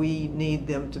things that we need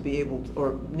them to be able to,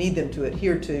 or need them to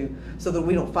adhere to, so that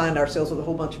we don't find ourselves with a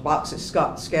whole bunch of boxes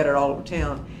scattered all over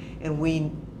town, and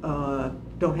we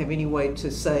don't have any way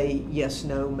to say yes,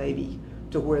 no, maybe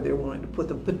to where they're wanting to put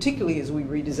them, particularly as we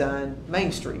redesign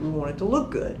Main Street. We want it to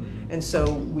look good. And so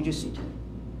we just,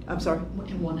 I'm sorry?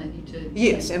 And 182.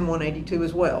 Yes, and 182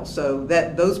 as well. So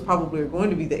those probably are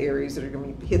going to be the areas that are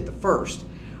going to hit the first,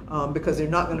 because they're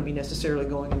not going to be necessarily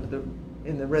going into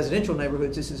in the residential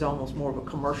neighborhoods. This is almost more of a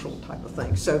commercial type of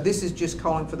thing. So this is just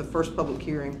calling for the first public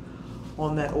hearing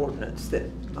on that ordinance that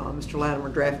Mr. Latimer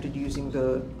drafted using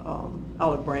the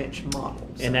Olive Branch model.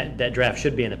 So. And that draft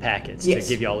should be in the packets Yes. to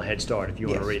give you all a head start if you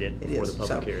want Yes, to read it before the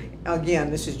public hearing. Again,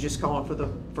 this is just calling for the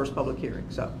first public hearing.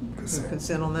 So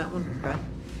consent on that one,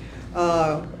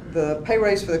 okay. The pay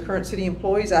raise for the current city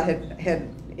employees, I had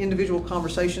individual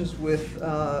conversations with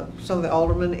some of the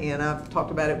aldermen, and I've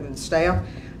talked about it with staff.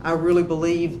 I really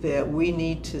believe that we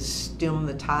need to stem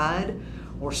the tide,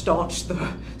 or staunch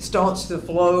the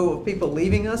flow of people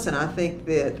leaving us, and I think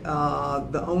that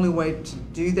the only way to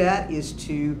do that is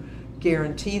to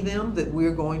guarantee them that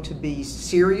we're going to be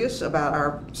serious about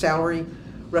our salary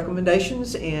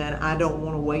recommendations, and I don't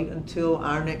want to wait until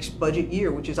our next budget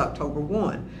year, which is October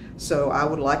 1. So I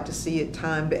would like to see it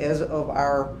timed as of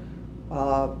our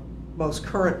most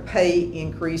current pay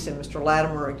increase, and Mr.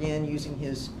 Latimer, again, using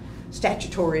his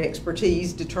statutory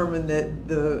expertise, determined that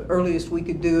the earliest we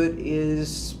could do it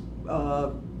is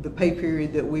the pay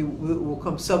period that we will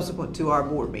come subsequent to our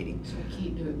board meeting. So we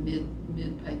can't do it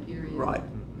mid-pay period? Right.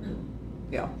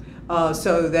 Yeah.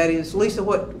 So that is, Lisa,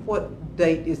 what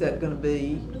date is that going to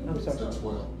be? I'm sorry.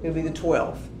 It'll be the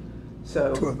 12th.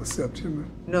 So 12th of September.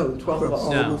 no, the 12th of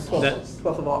August. No,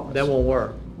 12th of August. That won't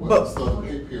work. Well, so the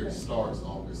pay period starts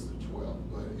August the 12th,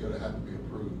 but it'll have to be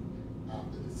approved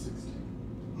after the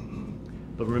 16th.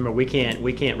 But remember, we can't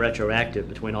retroactive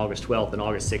between August 12th and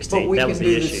August 16th. But we That can was do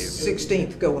the the issue.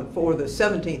 16th going forward, the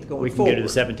 17th going We can forward. go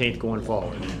to the 17th going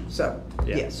forward, So,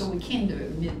 Yeah. yes. So we can do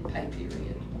it mid-pay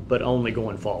period? but only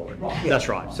going forward. Right. That's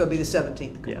right. So it'll be the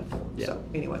 17th going Yeah, forward. yeah. So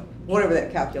anyway, whatever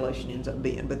that calculation ends up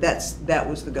being, but that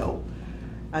was the goal.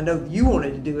 I know you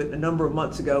wanted to do it a number of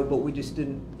months ago, but we just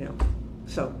didn't,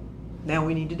 so now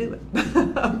we need to do it.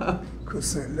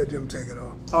 Consent, let them take it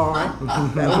off. All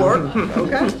right, that'll work.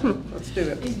 Okay, let's do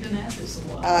it. He's been at this a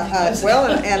while.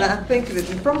 Well, and I think that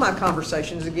from my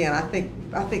conversations, again, I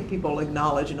think people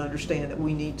acknowledge and understand that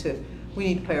we need to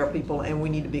pay our people, and we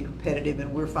need to be competitive,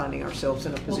 and we're finding ourselves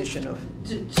in a position of.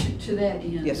 To that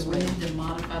end, Yes, do we ma'am. need to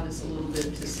modify this a little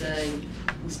bit to say,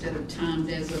 instead of timed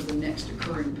as of the next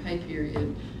occurring pay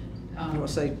period? You want to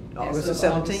say August as the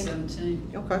of August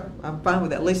 17th? 17th? Okay, I'm fine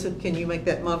with that. Lisa, can you make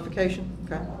that modification?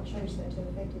 Okay. I'll change that to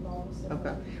effective August.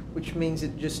 Okay, which means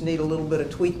it just need a little bit of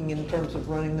tweaking in terms of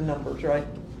running the numbers, right?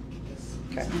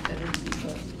 Okay. It's not that easy,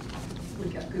 but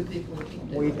we got good people that can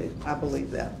do We it. do, I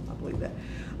believe that,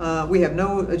 we have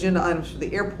no agenda items for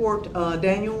the airport.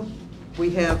 Daniel, we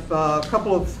have a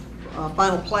couple of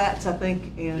final plats, I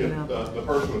think, and. Yeah, the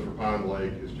first one for Pine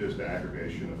Lake is just the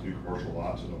aggregation of 2 commercial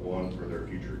lots into one for their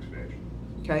future expansion.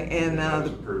 Okay, and that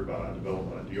was approved by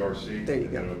DRC. There you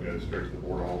and go. then it'll go straight to the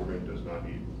board of aldermen, does not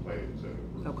need planning and zoning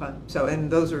approval. Okay, so, and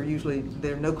those are usually,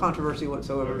 there's no controversy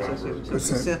whatsoever. No So controversy.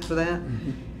 consent for that?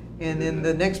 And then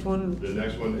the next one, The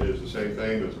next one is the same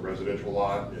thing, it's a residential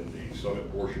lot in the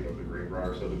summit portion of the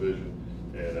Greenbrier subdivision,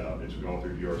 and it's gone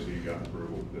through DRC, got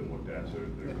approval, been looked at, so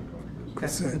there's no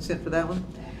controversy. okay, consent for that one.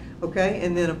 Okay,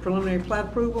 and then a preliminary plat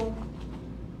approval.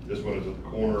 This one is at the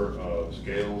corner of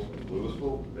Scales and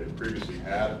Louisville. They previously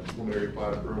had a preliminary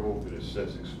plat approval. It has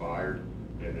since expired,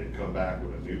 and they've come back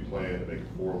with a new plan to make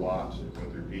 4 lots. It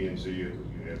went through P&C. It was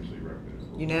unanimously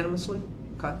recommended. Unanimously?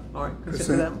 Okay, all right,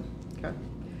 consider that one.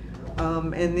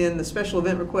 Okay. And then the special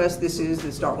event request, this is the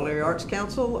Starkville Area Arts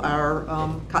Council, our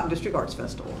Cotton District Arts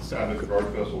Festival. So Cotton District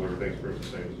Art Festival, everything's pretty much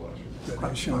the same as last year. The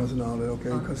insurance and all that, okay,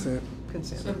 consent.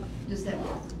 Consent. So does that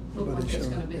look But like it it's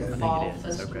should, gonna be yeah. I a think fall it is, okay.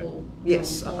 festival?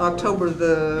 Yes, going forward? October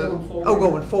Going forward?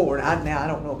 going forward. I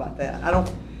don't know about that. I don't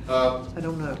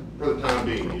know. For the time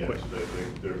being, yes.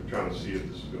 They're trying to see if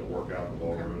this is going to work out in the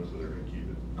long run, so they're going to keep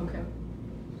it. Okay.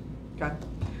 Okay.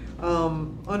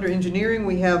 Under engineering,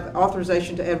 we have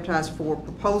authorization to advertise for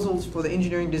proposals for the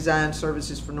engineering design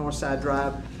services for Northside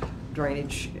Drive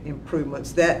drainage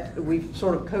improvements. That we've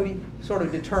Cody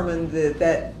determined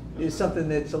that is something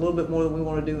that's a little bit more than we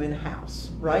want to do in-house,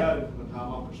 right? Yeah, from a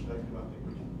timeline perspective, I think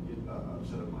we can get a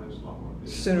set of plans a lot more.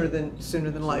 Sooner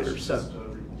than later, It's so. just a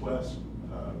request,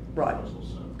 Right. proposal,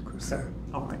 so. Consent.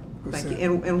 All right, Good thank you.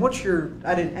 sense. And what's your,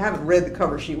 I haven't read the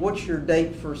cover sheet, what's your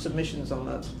date for submissions on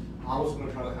those? I was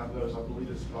gonna try to have those, I believe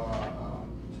it's by,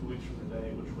 2 weeks from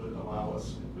today, which would allow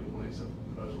us, if we want to accept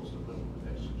proposals, to put them on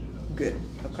the next agenda. Good,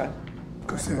 okay.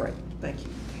 Consent. Great, thank you.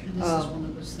 And this is one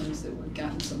of those things that we've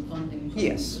gotten some funding from the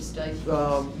Yes. state.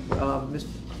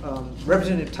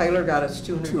 Representative Taylor got us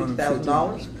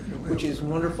 $250,000, which is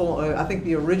wonderful. I think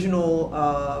the original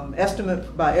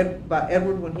estimate by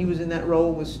Edward when he was in that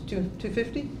role was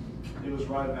 $250? It was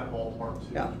right in that ballpark,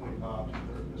 Yeah. 225,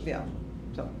 230. Yeah,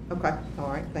 so, okay, all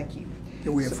right, thank you.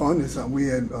 Yeah, we had funded some, we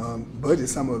had budgeted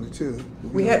some of it too.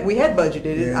 We had budgeted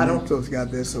it, Yeah, I and don't, those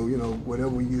got there, so, whatever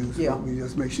we use, Yeah. we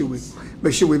just make sure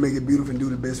we make it beautiful and do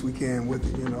the best we can with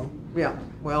it, yeah,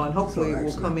 well, and hopefully So it will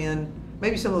actually- come in,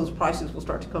 maybe some of those prices will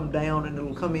start to come down and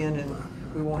it'll come in and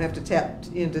we won't have to tap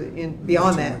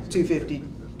beyond that 250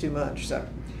 too much, so.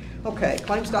 Okay,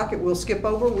 claims docket we'll skip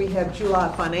over. We have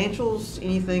July financials.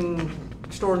 Anything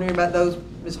extraordinary about those,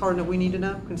 Ms. Harden, that we need to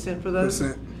know? Consent for those?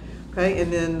 Consent. Okay,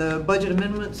 and then the budget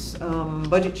amendments,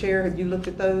 budget chair, have you looked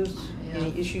at those? Yeah.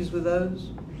 Any issues with those?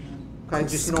 Okay,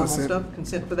 just normal Consent. stuff,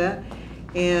 consent for that.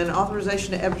 And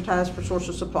authorization to advertise for source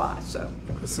of supply, so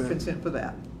Consent. consent for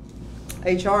that.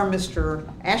 HR, Mr.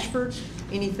 Ashford,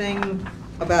 anything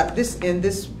about this, and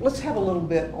this, let's have a little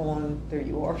bit on, there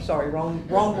you are, sorry, wrong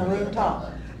maroon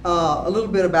top. A little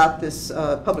bit about this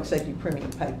public safety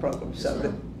premium pay program, so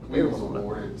that We was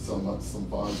awarded some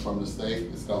funds from the state.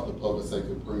 It's called the Public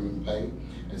Safety Premium Pay.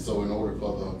 And so in order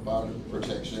for the fire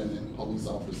protection and police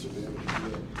officers to be able to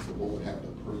do it, the board would have to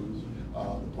approve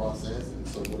the process. And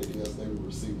so what it is, they will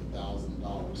receive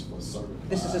 $1,000 for certified.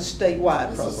 this is a statewide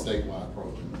It's program. a statewide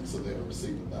program. And so they'll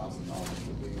receive $1,000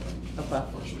 for being Okay.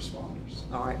 first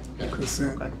responders. All right, Okay.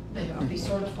 Consent. okay, They have to be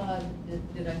certified,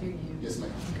 did I hear you? Yes,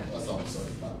 ma'am. That's all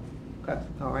certified. okay,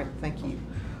 all right, thank you.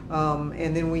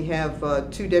 And then we have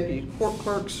 2 deputy court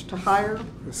clerks to hire.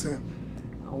 Consent.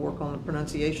 I'll work on the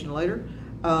pronunciation later.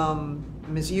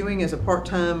 Ms. Ewing as a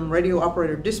part-time radio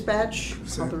operator dispatch,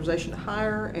 Consent. authorization to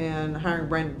hire, and hiring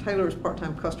Brandon Taylor as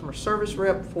part-time customer service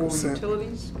rep for Consent.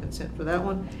 utilities, consent for that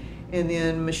one. And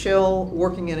then Michelle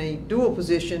working in a dual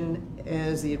position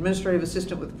as the administrative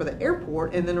assistant for the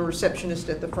airport, and then a receptionist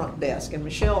at the front desk. And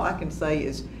Michelle, I can say,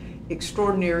 is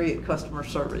extraordinary at customer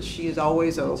service. She is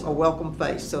always a welcome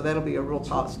face, so that'll be a real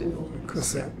positive.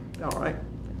 Consent. All right,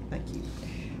 thank you.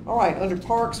 All right, under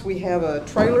parks, we have a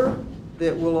trailer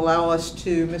that will allow us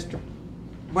to, Mr.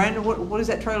 Brandon, what is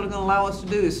that trailer gonna allow us to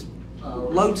do? Is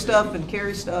load stuff and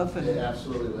carry stuff and? It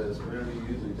absolutely is. We're gonna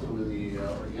be using some of the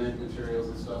organic materials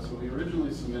and stuff. So we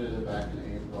originally submitted it back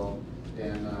in April,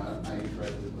 and I tried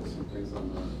to put some things on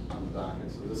the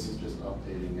docket. So this is just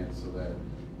updating it so that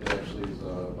it actually is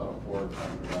about a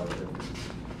 $400 difference.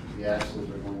 The axles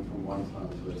are going from 1 ton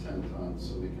to a 10 ton,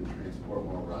 so we can transport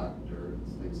more rock, dirt,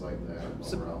 things like that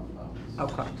So- around the house.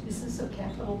 Okay, Is this a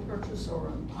capital purchase or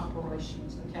an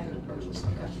operations, a capital purchase?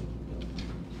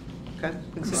 okay.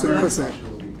 Consent. Consent.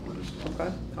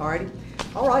 Okay, all righty.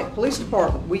 All right, police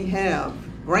department, we have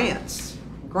grants,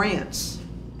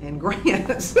 and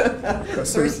grants.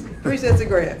 Three sets of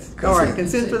grants. All right,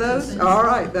 consent for those? All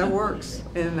right, that works.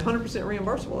 And 100%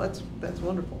 reimbursable, that's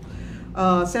wonderful.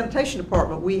 Sanitation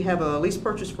department, we have a lease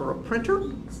purchase for a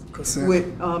printer. Consent.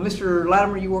 With, Mr.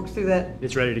 Latimer, you worked through that?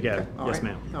 It's ready to go. All Yes, right,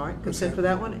 ma'am. All right, consent for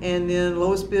that one. And then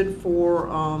lowest bid for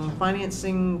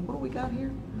financing, what do we got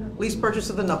here? Lease purchase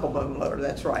of the knuckle boom loader,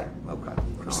 that's right, okay. All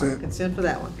right, Consent. consent for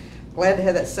that one. Glad to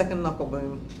have that second knuckle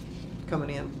boom coming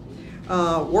in.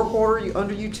 Work order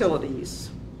under utilities.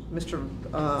 Mr.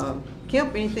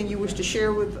 Kemp, anything you wish to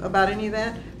share about any of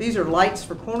that? These are lights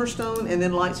for Cornerstone and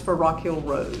then lights for Rock Hill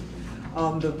Road.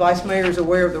 The Vice Mayor is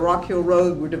aware of the Rock Hill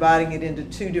Road. We're dividing it into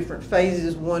two different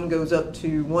phases. One goes up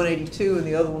to 182 and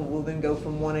the other one will then go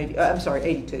from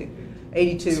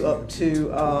 82 up to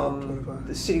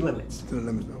the city limits. To the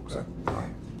limits, okay.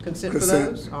 Consent for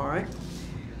those? All right.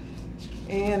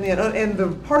 And then, and the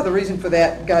part of the reason for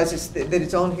that, guys, is that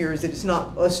it's on here is that it's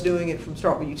not us doing it from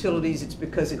Starkville Utilities, it's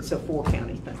because it's a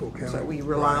four-county thing. So we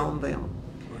rely on them.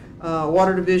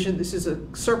 Water Division, this is a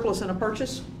surplus and a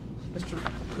purchase. Mr.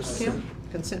 Kemp,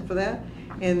 consent for that.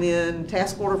 And then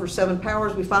task order for 7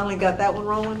 Powers, we finally got that one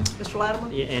rolling, Mr.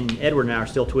 Latimer? Yeah, and Edward and I are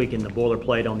still tweaking the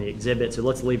boilerplate on the exhibit, so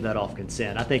let's leave that off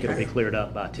consent. I think it'll be cleared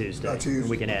up by Tuesday. Tuesday. And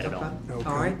we can add it Okay. on. Okay.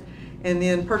 All right. And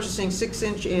then purchasing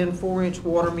 6-inch and 4-inch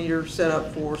water meter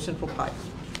setup for Central Pipe.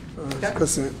 Okay.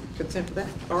 Consent. Consent for that.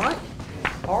 All right.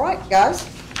 All right, guys.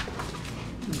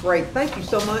 Great. Thank you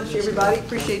so much, everybody.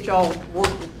 Appreciate y'all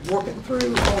working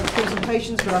through all the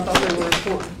presentations, but I thought they were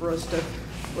important for us to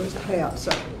have.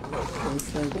 So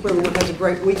hope everyone has a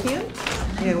great weekend,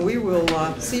 and we will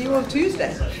see you on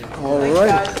Tuesday. All Thanks,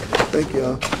 right. guys. Thank you.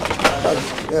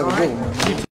 Have a good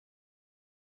one.